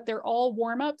see that they're all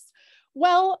warm-ups.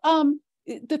 Well,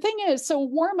 the thing is, so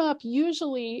warm-up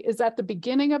usually is at the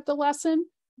beginning of the lesson.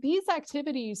 These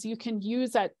activities you can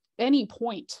use at any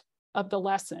point of the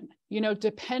lesson,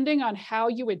 depending on how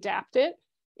you adapt it.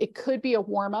 It could be a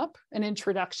warm-up, an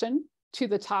introduction to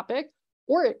the topic,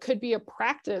 or it could be a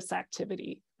practice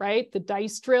activity, right? The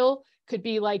dice drill could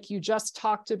be like you just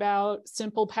talked about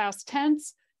simple past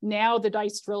tense, now the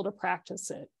dice drill to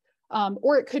practice it.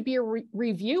 Or it could be a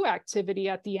review activity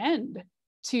at the end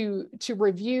to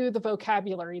review the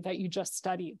vocabulary that you just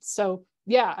studied. So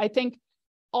yeah, I think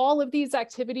all of these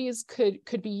activities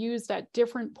could be used at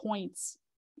different points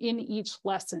in each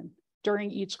lesson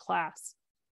during each class.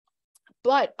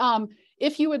 But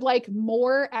if you would like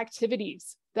more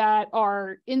activities that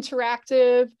are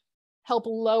interactive, help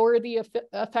lower the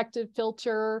affective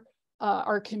filter,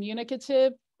 are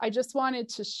communicative, I just wanted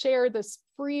to share this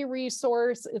free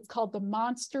resource. It's called the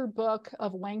Monster Book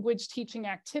of Language Teaching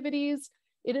Activities.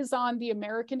 It is on the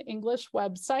American English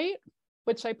website,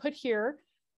 which I put here.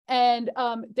 And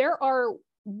there are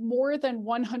more than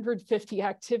 150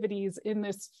 activities in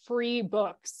this free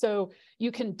book. So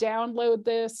you can download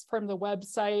this from the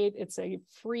website. It's a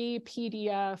free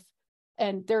PDF,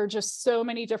 and there are just so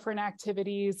many different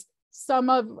activities. Some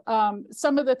of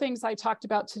the things I talked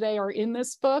about today are in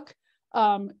this book,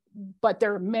 but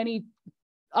there are many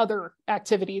other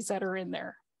activities that are in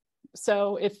there.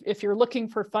 So if you're looking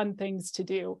for fun things to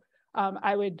do,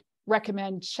 I would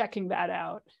recommend checking that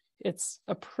out. It's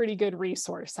a pretty good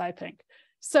resource, I think.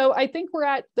 So I think we're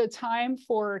at the time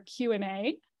for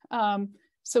Q&A.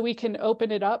 So we can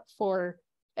open it up for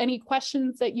any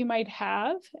questions that you might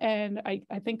have. And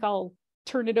I think I'll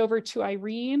turn it over to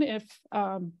Irene if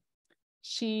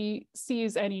she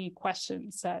sees any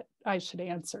questions that I should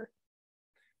answer.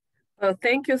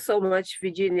 Thank you so much,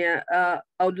 Virginia.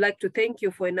 I would like to thank you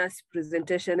for a nice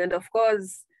presentation. And of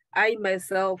course, I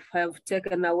myself have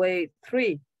taken away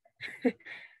 3.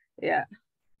 Yeah.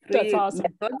 3 That's awesome.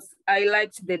 methods. I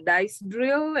liked the dice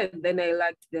drill, and then I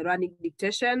liked the running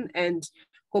dictation and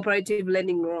cooperative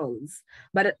learning roles.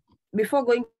 But before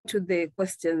going to the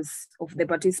questions of the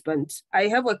participant, I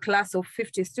have a class of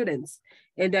 50 students,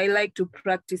 and I like to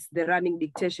practice the running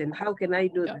dictation. How can I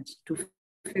do that to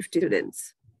 50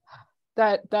 students?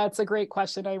 That's a great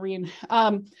question, Irene.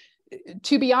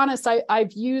 To be honest,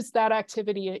 I've used that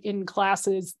activity in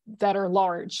classes that are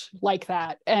large like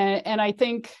that. And I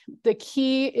think the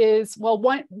key is, well,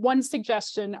 one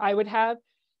suggestion I would have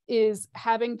is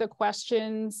having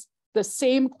the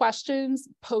same questions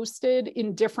posted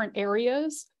in different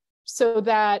areas so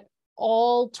that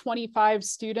all 25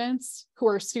 students who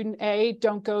are student A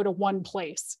don't go to one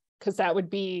place, because that would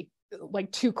be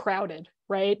like too crowded,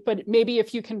 right? But maybe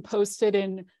if you can post it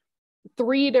in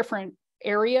 3 different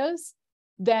areas,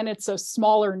 then it's a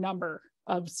smaller number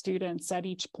of students at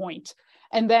each point.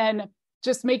 And then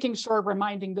just making sure,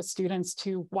 reminding the students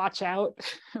to watch out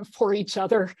for each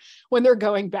other when they're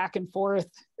going back and forth,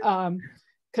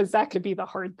 because that could be the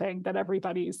hard thing, that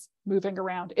everybody's moving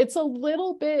around. It's a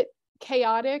little bit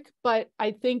chaotic, but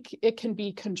I think it can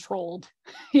be controlled.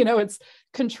 It's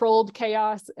controlled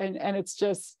chaos, and it's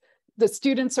just, the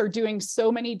students are doing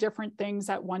so many different things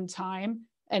at one time.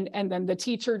 And then the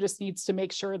teacher just needs to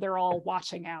make sure they're all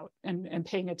watching out and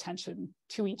paying attention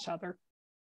to each other.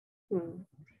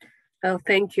 Oh,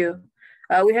 thank you.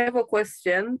 We have a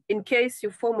question. In case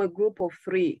you form a group of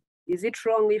 3, is it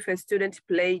wrong if a student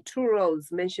play 2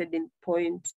 roles mentioned in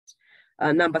point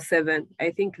number 7?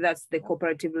 I think that's the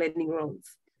cooperative learning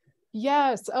roles.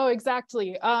 Yes, oh,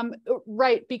 exactly.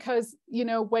 Right, because,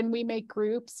 when we make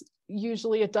groups,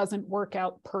 usually it doesn't work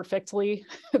out perfectly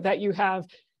that you have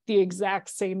the exact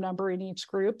same number in each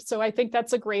group. So I think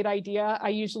that's a great idea. I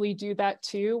usually do that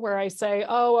too, where I say,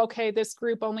 oh, okay, this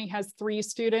group only has 3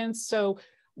 students. So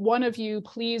one of you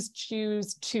please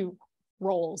choose 2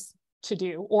 roles to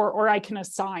do, or I can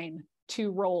assign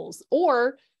 2 roles.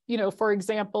 Or, for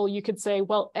example, you could say,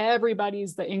 well,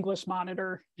 everybody's the English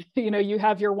monitor. You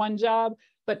have your one job,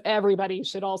 but everybody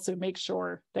should also make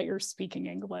sure that you're speaking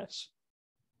English.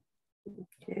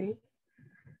 Okay.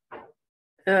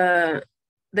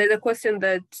 There's a question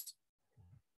that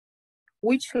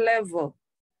which level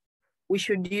we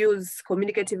should use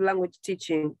communicative language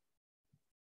teaching?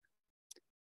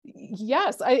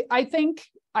 Yes, I think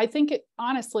it,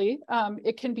 honestly,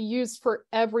 it can be used for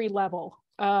every level.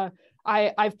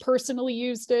 I've personally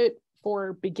used it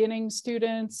for beginning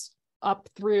students up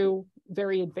through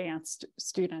very advanced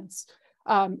students.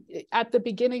 At the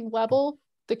beginning level,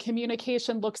 the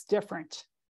communication looks different,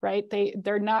 right?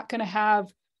 They're not going to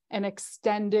have an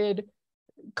extended,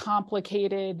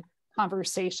 complicated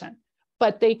conversation,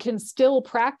 but they can still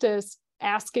practice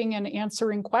asking and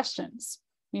answering questions.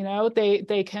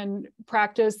 They can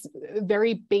practice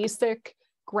very basic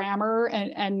grammar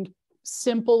and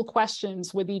simple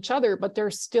questions with each other, but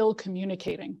they're still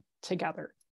communicating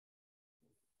together.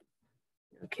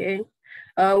 Okay.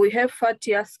 We have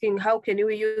Fatih asking, how can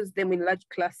we use them in large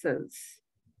classes?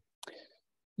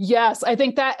 Yes, I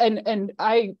think that, and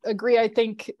I agree. I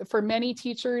think for many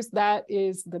teachers, that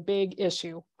is the big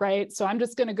issue, right? So I'm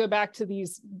just going to go back to the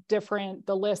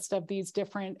list of these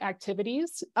different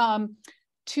activities.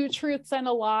 2 truths and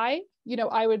a lie.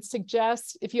 I would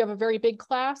suggest, if you have a very big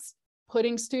class,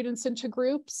 putting students into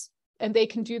groups and they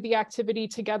can do the activity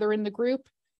together in the group,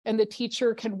 and the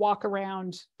teacher can walk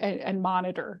around and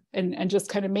monitor and just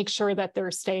kind of make sure that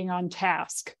they're staying on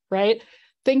task, right?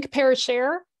 Think, pair,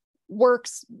 share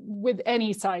works with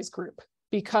any size group,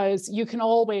 because you can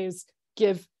always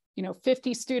give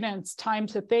 50 students time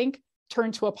to think,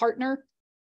 turn to a partner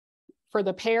for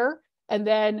the pair, and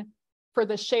then for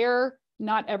the share,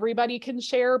 not everybody can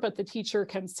share, but the teacher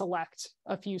can select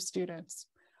a few students.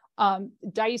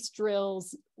 Dice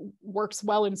drills works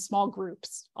well in small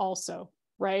groups also,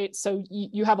 right? So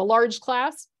you have a large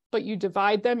class, but you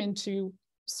divide them into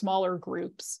smaller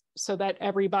groups so that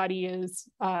everybody is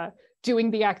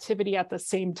doing the activity at the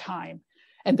same time.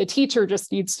 And the teacher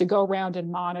just needs to go around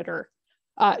and monitor.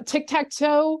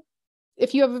 Tic-tac-toe,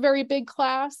 if you have a very big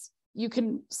class, you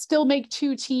can still make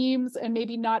 2 teams, and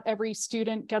maybe not every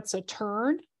student gets a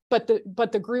turn, but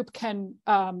the group can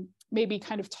maybe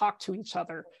kind of talk to each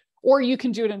other. Or you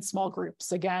can do it in small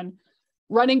groups. Again,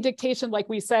 running dictation, like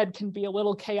we said, can be a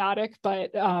little chaotic,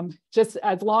 but just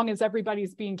as long as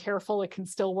everybody's being careful, it can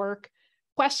still work.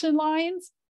 Question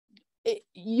lines,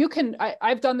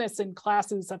 I've done this in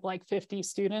classes of like 50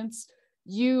 students.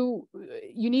 You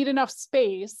need enough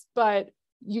space, but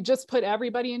you just put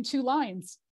everybody in 2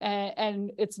 lines.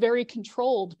 And it's very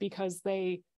controlled, because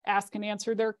they ask and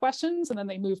answer their questions and then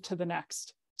they move to the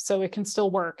next. So it can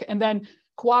still work. And then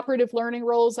cooperative learning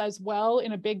roles as well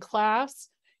in a big class.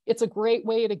 It's a great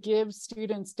way to give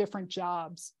students different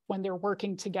jobs when they're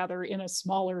working together in a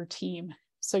smaller team.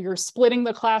 So you're splitting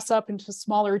the class up into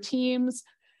smaller teams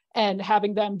and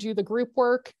having them do the group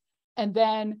work. And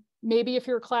then maybe if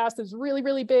your class is really,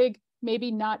 really big,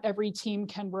 maybe not every team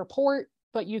can report,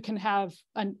 but you can have,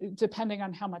 depending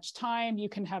on how much time, you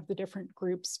can have the different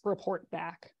groups report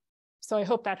back. So I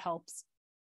hope that helps.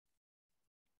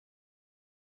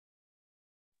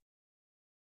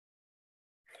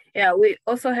 Yeah, we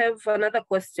also have another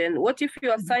question. What if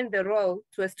you assign the role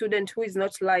to a student who does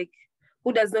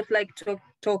not like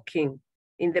talking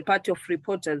in the part of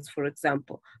reporters, for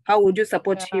example? How would you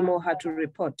support him or her to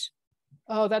report?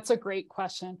 Oh, that's a great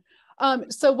question.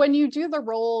 So when you do the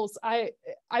roles,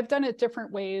 I've done it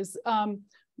different ways.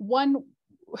 One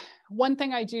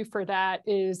thing I do for that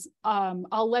is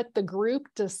I'll let the group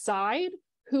decide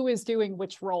who is doing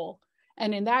which role.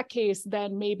 And in that case,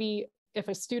 then maybe if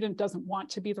a student doesn't want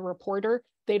to be the reporter,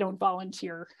 they don't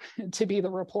volunteer to be the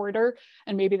reporter.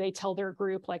 And maybe they tell their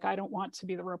group, like, I don't want to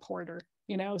be the reporter,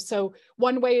 So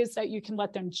one way is that you can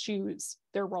let them choose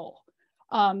their role.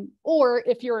 Or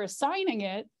if you're assigning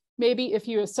it, maybe if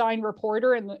you assign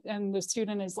reporter and the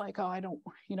student is like, oh, I don't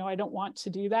want to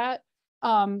do that,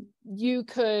 you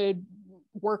could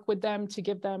work with them to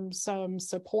give them some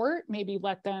support, maybe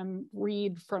let them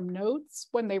read from notes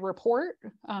when they report,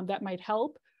 that might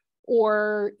help.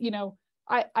 Or,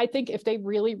 I think if they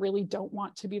really, really don't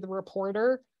want to be the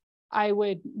reporter, I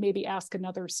would maybe ask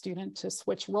another student to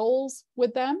switch roles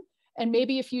with them. And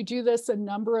maybe if you do this a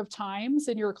number of times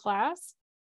in your class,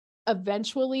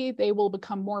 eventually they will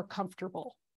become more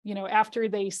comfortable. After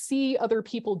they see other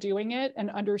people doing it and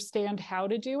understand how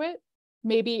to do it,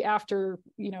 maybe after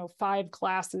 5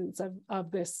 classes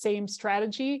of this same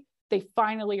strategy, they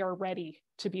finally are ready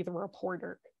to be the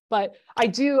reporter. But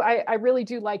I really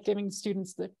do like giving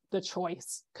students the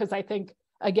choice, because I think,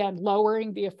 again,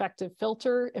 lowering the effective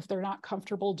filter, if they're not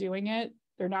comfortable doing it,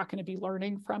 they're not going to be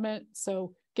learning from it.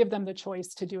 So give them the choice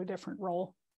to do a different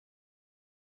role.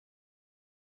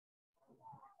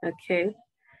 Okay,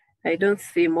 I don't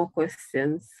see more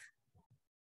questions.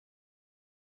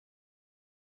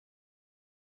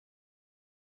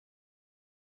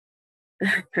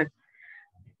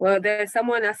 Well, there's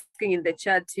someone asking in the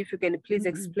chat if you can please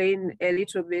explain a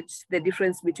little bit the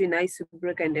difference between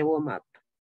icebreaker and a warm-up.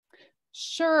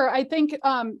 Sure. I think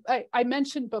I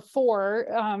mentioned before,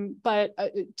 but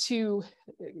to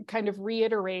kind of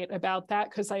reiterate about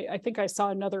that, because I think I saw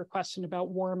another question about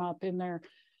warm-up in there.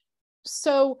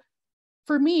 So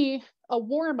for me, a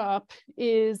warm-up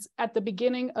is at the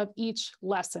beginning of each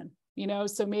lesson,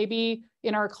 so maybe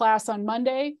in our class on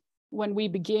Monday, when we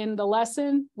begin the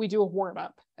lesson, we do a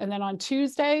warm-up. And then on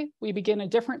Tuesday, we begin a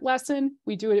different lesson,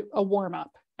 we do a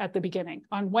warm-up at the beginning.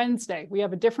 On Wednesday, we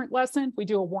have a different lesson, we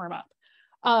do a warm-up.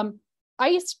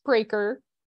 Icebreaker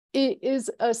is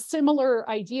a similar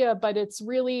idea, but it's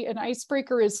really, an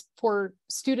icebreaker is for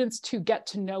students to get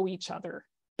to know each other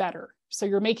better. So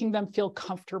you're making them feel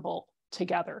comfortable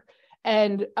together.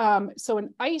 And so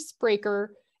an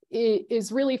icebreaker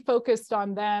is really focused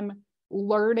on them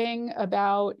learning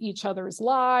about each other's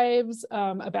lives,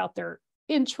 about their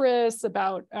interests,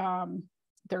 about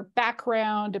their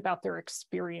background, about their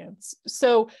experience.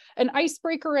 So an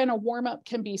icebreaker and a warm-up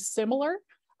can be similar.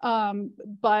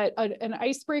 But an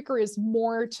icebreaker is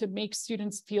more to make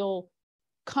students feel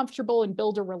comfortable and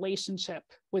build a relationship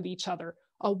with each other.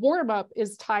 A warm-up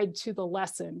is tied to the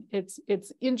lesson. It's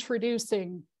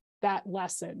introducing that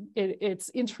lesson. It's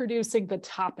introducing the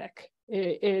topic.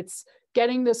 It's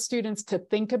getting the students to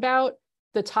think about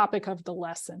the topic of the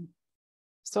lesson.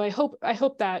 So I hope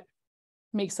that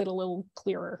makes it a little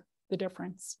clearer, the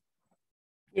difference.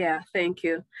 Yeah, thank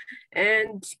you.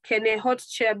 And can a hot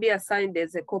chair be assigned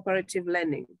as a cooperative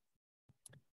learning?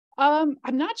 I'm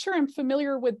not sure I'm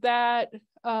familiar with that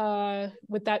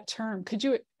term. Could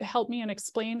you help me and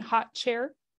explain hot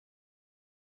chair?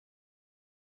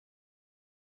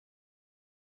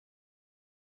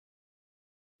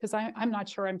 Because I'm not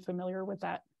sure I'm familiar with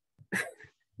that.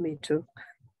 Me too.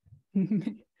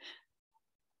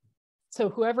 So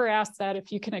whoever asked that,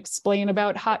 if you can explain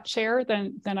about hot chair,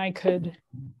 then I could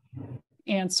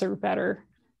answer better.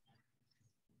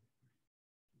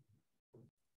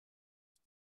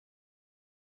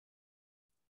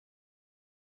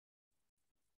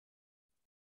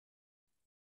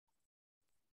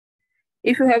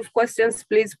 If you have questions,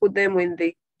 please put them in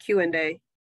the Q&A.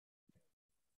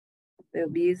 They'll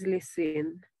be easily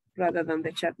seen rather than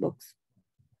the chat box.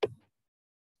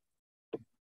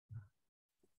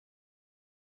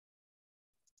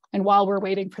 And while we're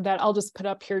waiting for that, I'll just put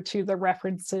up here too the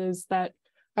references that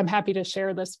I'm happy to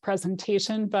share this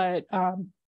presentation, but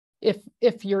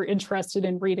if you're interested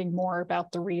in reading more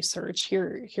about the research,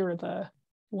 here are the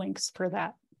links for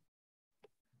that.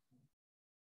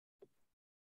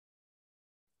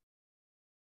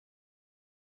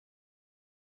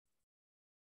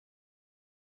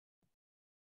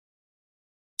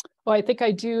 Well, I think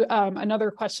I do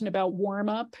another question about warm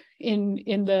up in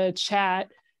the chat.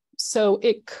 So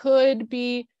it could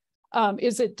be,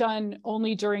 is it done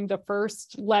only during the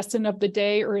first lesson of the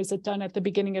day, or is it done at the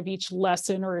beginning of each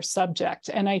lesson or subject?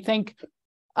 And I think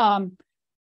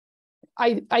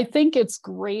I think it's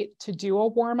great to do a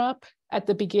warm up at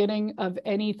the beginning of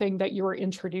anything that you're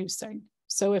introducing.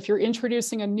 So if you're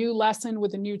introducing a new lesson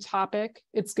with a new topic,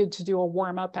 it's good to do a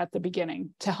warm up at the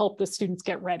beginning to help the students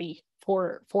get ready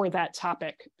for that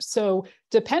topic. So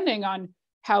depending on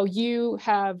how you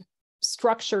have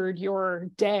structured your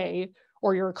day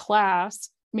or your class,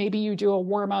 maybe you do a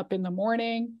warm up in the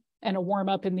morning and a warm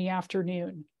up in the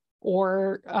afternoon,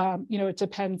 or it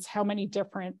depends how many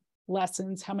different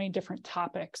lessons, how many different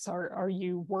topics are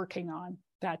you working on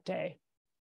that day.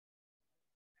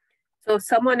 So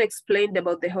someone explained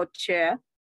about the hot chair.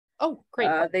 Oh,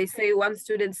 great. They say one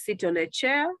student sit on a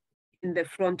chair in the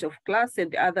front of class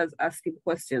and others ask him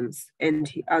questions and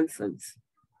he answers.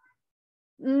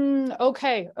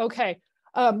 Okay.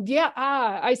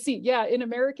 I see. Yeah, in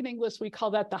American English, we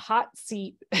call that the hot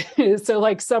seat. So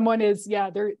like someone is,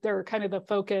 they're kind of the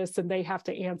focus and they have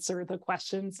to answer the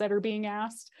questions that are being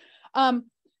asked.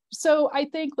 So I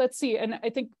think, let's see, and I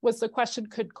think was the question,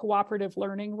 could cooperative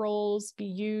learning roles be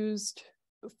used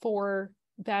for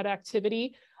that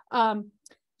activity?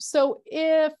 So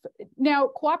if now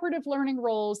cooperative learning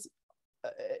roles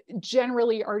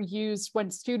generally are used when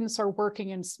students are working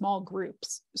in small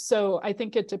groups. So I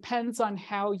think it depends on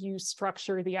how you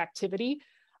structure the activity.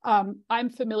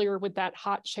 I'm familiar with that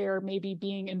hot chair maybe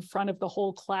being in front of the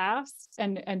whole class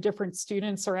and different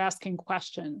students are asking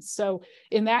questions. So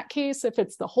in that case, if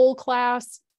it's the whole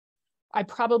class, I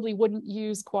probably wouldn't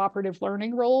use cooperative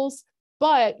learning roles,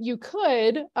 but you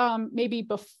could maybe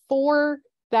before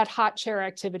that hot chair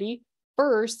activity,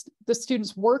 first, the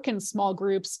students work in small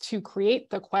groups to create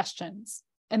the questions.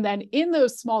 And then in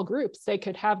those small groups, they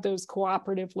could have those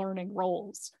cooperative learning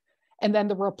roles. And then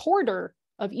the reporter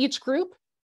of each group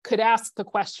could ask the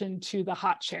question to the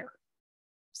hot chair.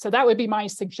 So that would be my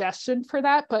suggestion for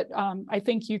that. But I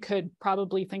think you could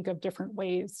probably think of different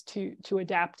ways to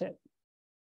adapt it.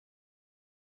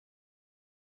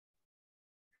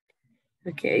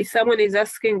 Okay, someone is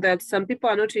asking that some people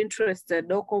are not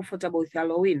interested or comfortable with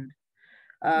Halloween.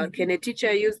 Can a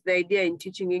teacher use the idea in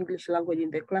teaching English language in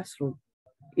the classroom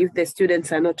if the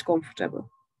students are not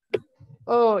comfortable?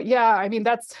 Oh yeah, I mean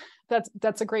that's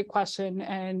a great question,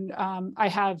 and I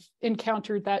have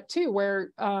encountered that too, where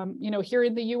here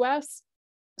in the U.S.,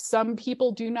 some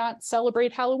people do not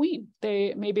celebrate Halloween.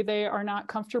 Maybe they are not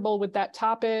comfortable with that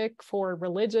topic for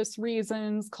religious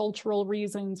reasons, cultural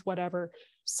reasons, whatever.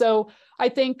 So I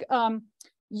think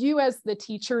you as the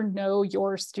teacher know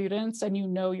your students and you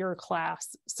know your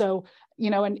class. So,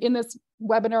 and in this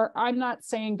webinar, I'm not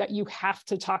saying that you have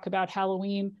to talk about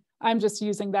Halloween. I'm just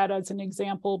using that as an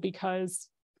example because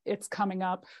it's coming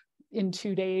up in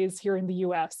 2 days here in the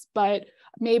US. But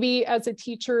maybe as a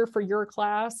teacher for your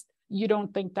class, you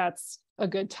don't think that's a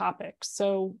good topic.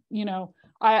 So,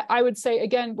 I would say,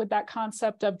 again, with that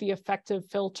concept of the affective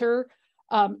filter,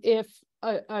 if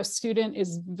a student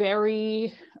is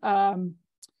very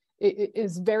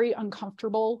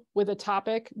uncomfortable with a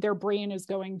topic, their brain is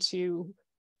going to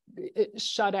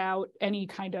shut out any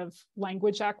kind of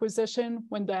language acquisition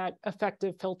when that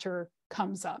affective filter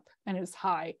comes up and is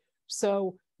high.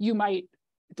 So you might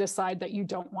decide that you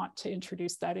don't want to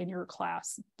introduce that in your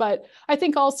class. But I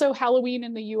think also Halloween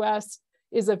in the US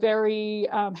is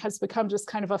has become just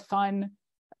kind of a fun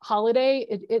holiday.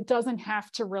 It doesn't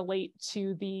have to relate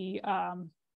to the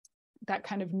that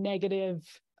kind of negative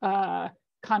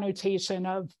connotation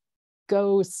of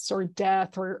ghosts or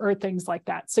death or things like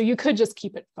that. So you could just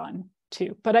keep it fun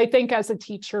too. But I think as a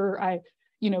teacher,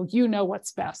 you know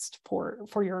what's best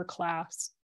for your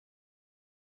class.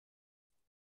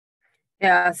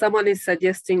 Yeah, someone is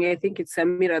suggesting, I think it's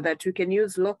Samira, that we can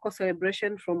use local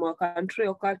celebration from our country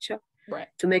or culture, right,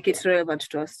 to make it relevant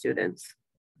to our students.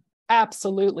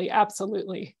 Absolutely,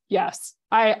 absolutely. Yes.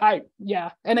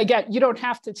 Yeah. And again, you don't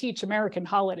have to teach American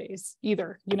holidays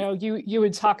either. You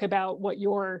would talk about what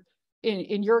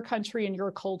in your country and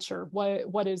your culture,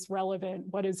 what is relevant,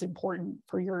 what is important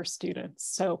for your students.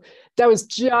 So that was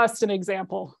just an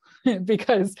example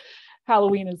because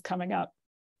Halloween is coming up.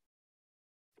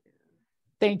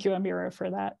 Thank you, Amira, for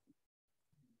that.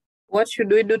 What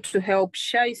should we do to help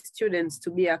shy students to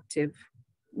be active?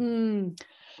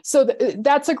 So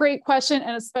that's a great question.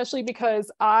 And especially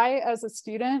because as a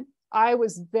student, I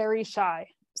was very shy.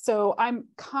 So I'm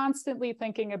constantly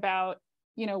thinking about,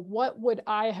 what would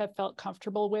I have felt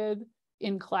comfortable with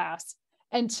in class?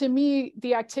 And to me,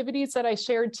 the activities that I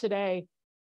shared today,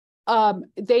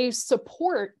 they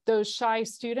support those shy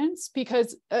students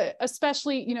because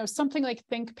especially, something like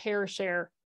Think, Pair,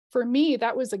 Share, for me,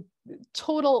 that was a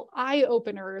total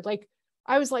eye-opener. Like,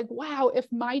 I was like, wow, if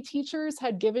my teachers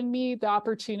had given me the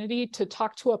opportunity to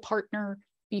talk to a partner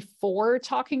before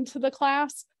talking to the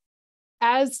class,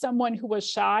 as someone who was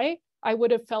shy, I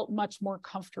would have felt much more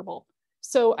comfortable.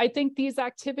 So I think these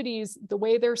activities, the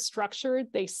way they're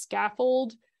structured, they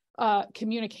scaffold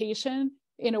communication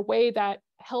in a way that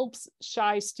helps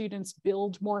shy students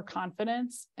build more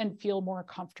confidence and feel more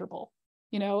comfortable.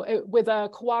 With a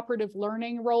cooperative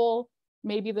learning role,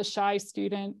 maybe the shy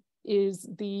student is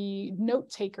the note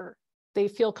taker. They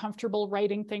feel comfortable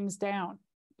writing things down,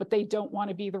 but they don't want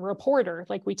to be the reporter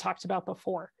like we talked about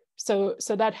before. So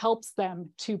that helps them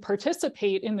to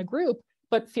participate in the group,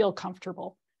 but feel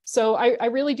comfortable. So I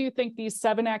really do think these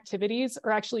 7 activities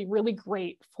are actually really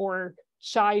great for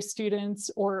shy students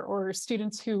or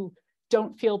students who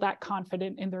don't feel that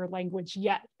confident in their language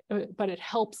yet, but it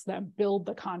helps them build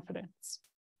the confidence.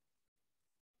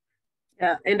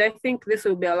 Yeah, and I think this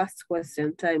will be our last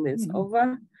question. Time is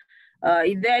over.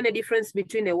 Is there any difference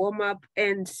between a warm-up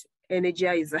and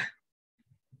energizer?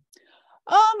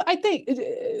 I think,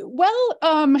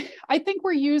 I think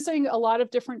we're using a lot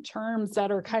of different terms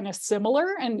that are kind of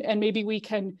similar, and maybe we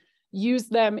can use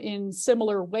them in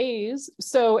similar ways.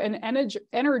 So an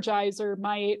energizer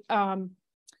might,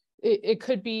 it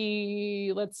could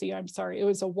be, let's see, I'm sorry, it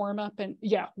was a warm-up and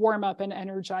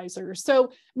energizer.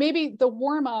 So maybe the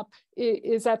warm-up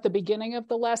is at the beginning of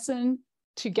the lesson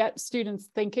to get students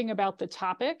thinking about the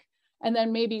topic. And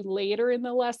then maybe later in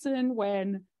the lesson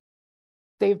when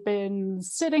they've been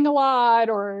sitting a lot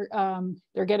or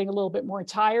they're getting a little bit more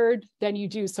tired, then you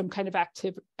do some kind of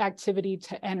activity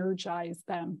to energize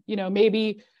them.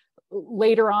 Maybe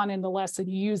later on in the lesson,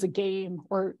 you use a game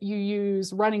or you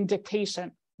use running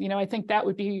dictation. I think that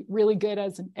would be really good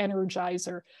as an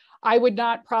energizer. I would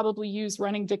not probably use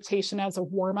running dictation as a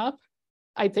warm-up.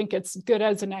 I think it's good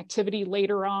as an activity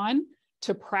later on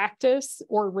to practice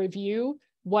or review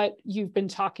what you've been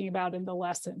talking about in the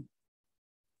lesson.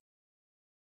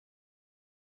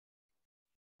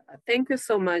 Thank you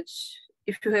so much.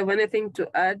 If you have anything to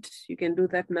add, you can do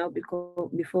that now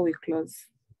before we close.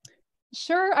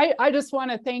 Sure. I just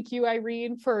want to thank you,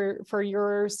 Irene, for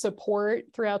your support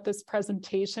throughout this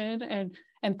presentation,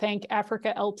 and thank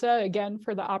Africa ELTA again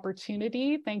for the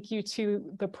opportunity. Thank you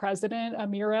to the president,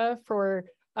 Amira, for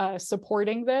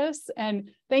supporting this.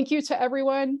 And thank you to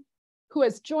everyone who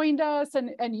has joined us,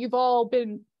 and you've all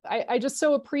been, I just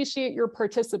so appreciate your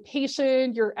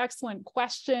participation, your excellent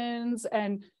questions,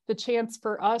 and the chance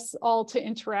for us all to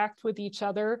interact with each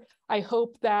other. I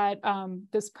hope that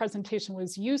this presentation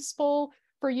was useful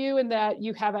for you and that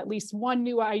you have at least one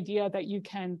new idea that you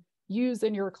can use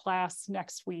in your class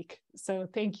next week. So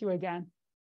thank you again.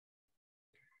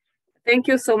 Thank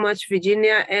you so much,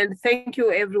 Virginia. And thank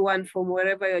you everyone from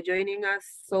wherever you're joining us.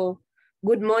 So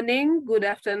good morning, good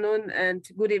afternoon, and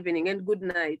good evening, and good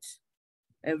night.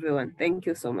 everyone. Thank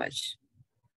you so much.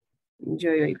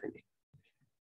 Enjoy your evening.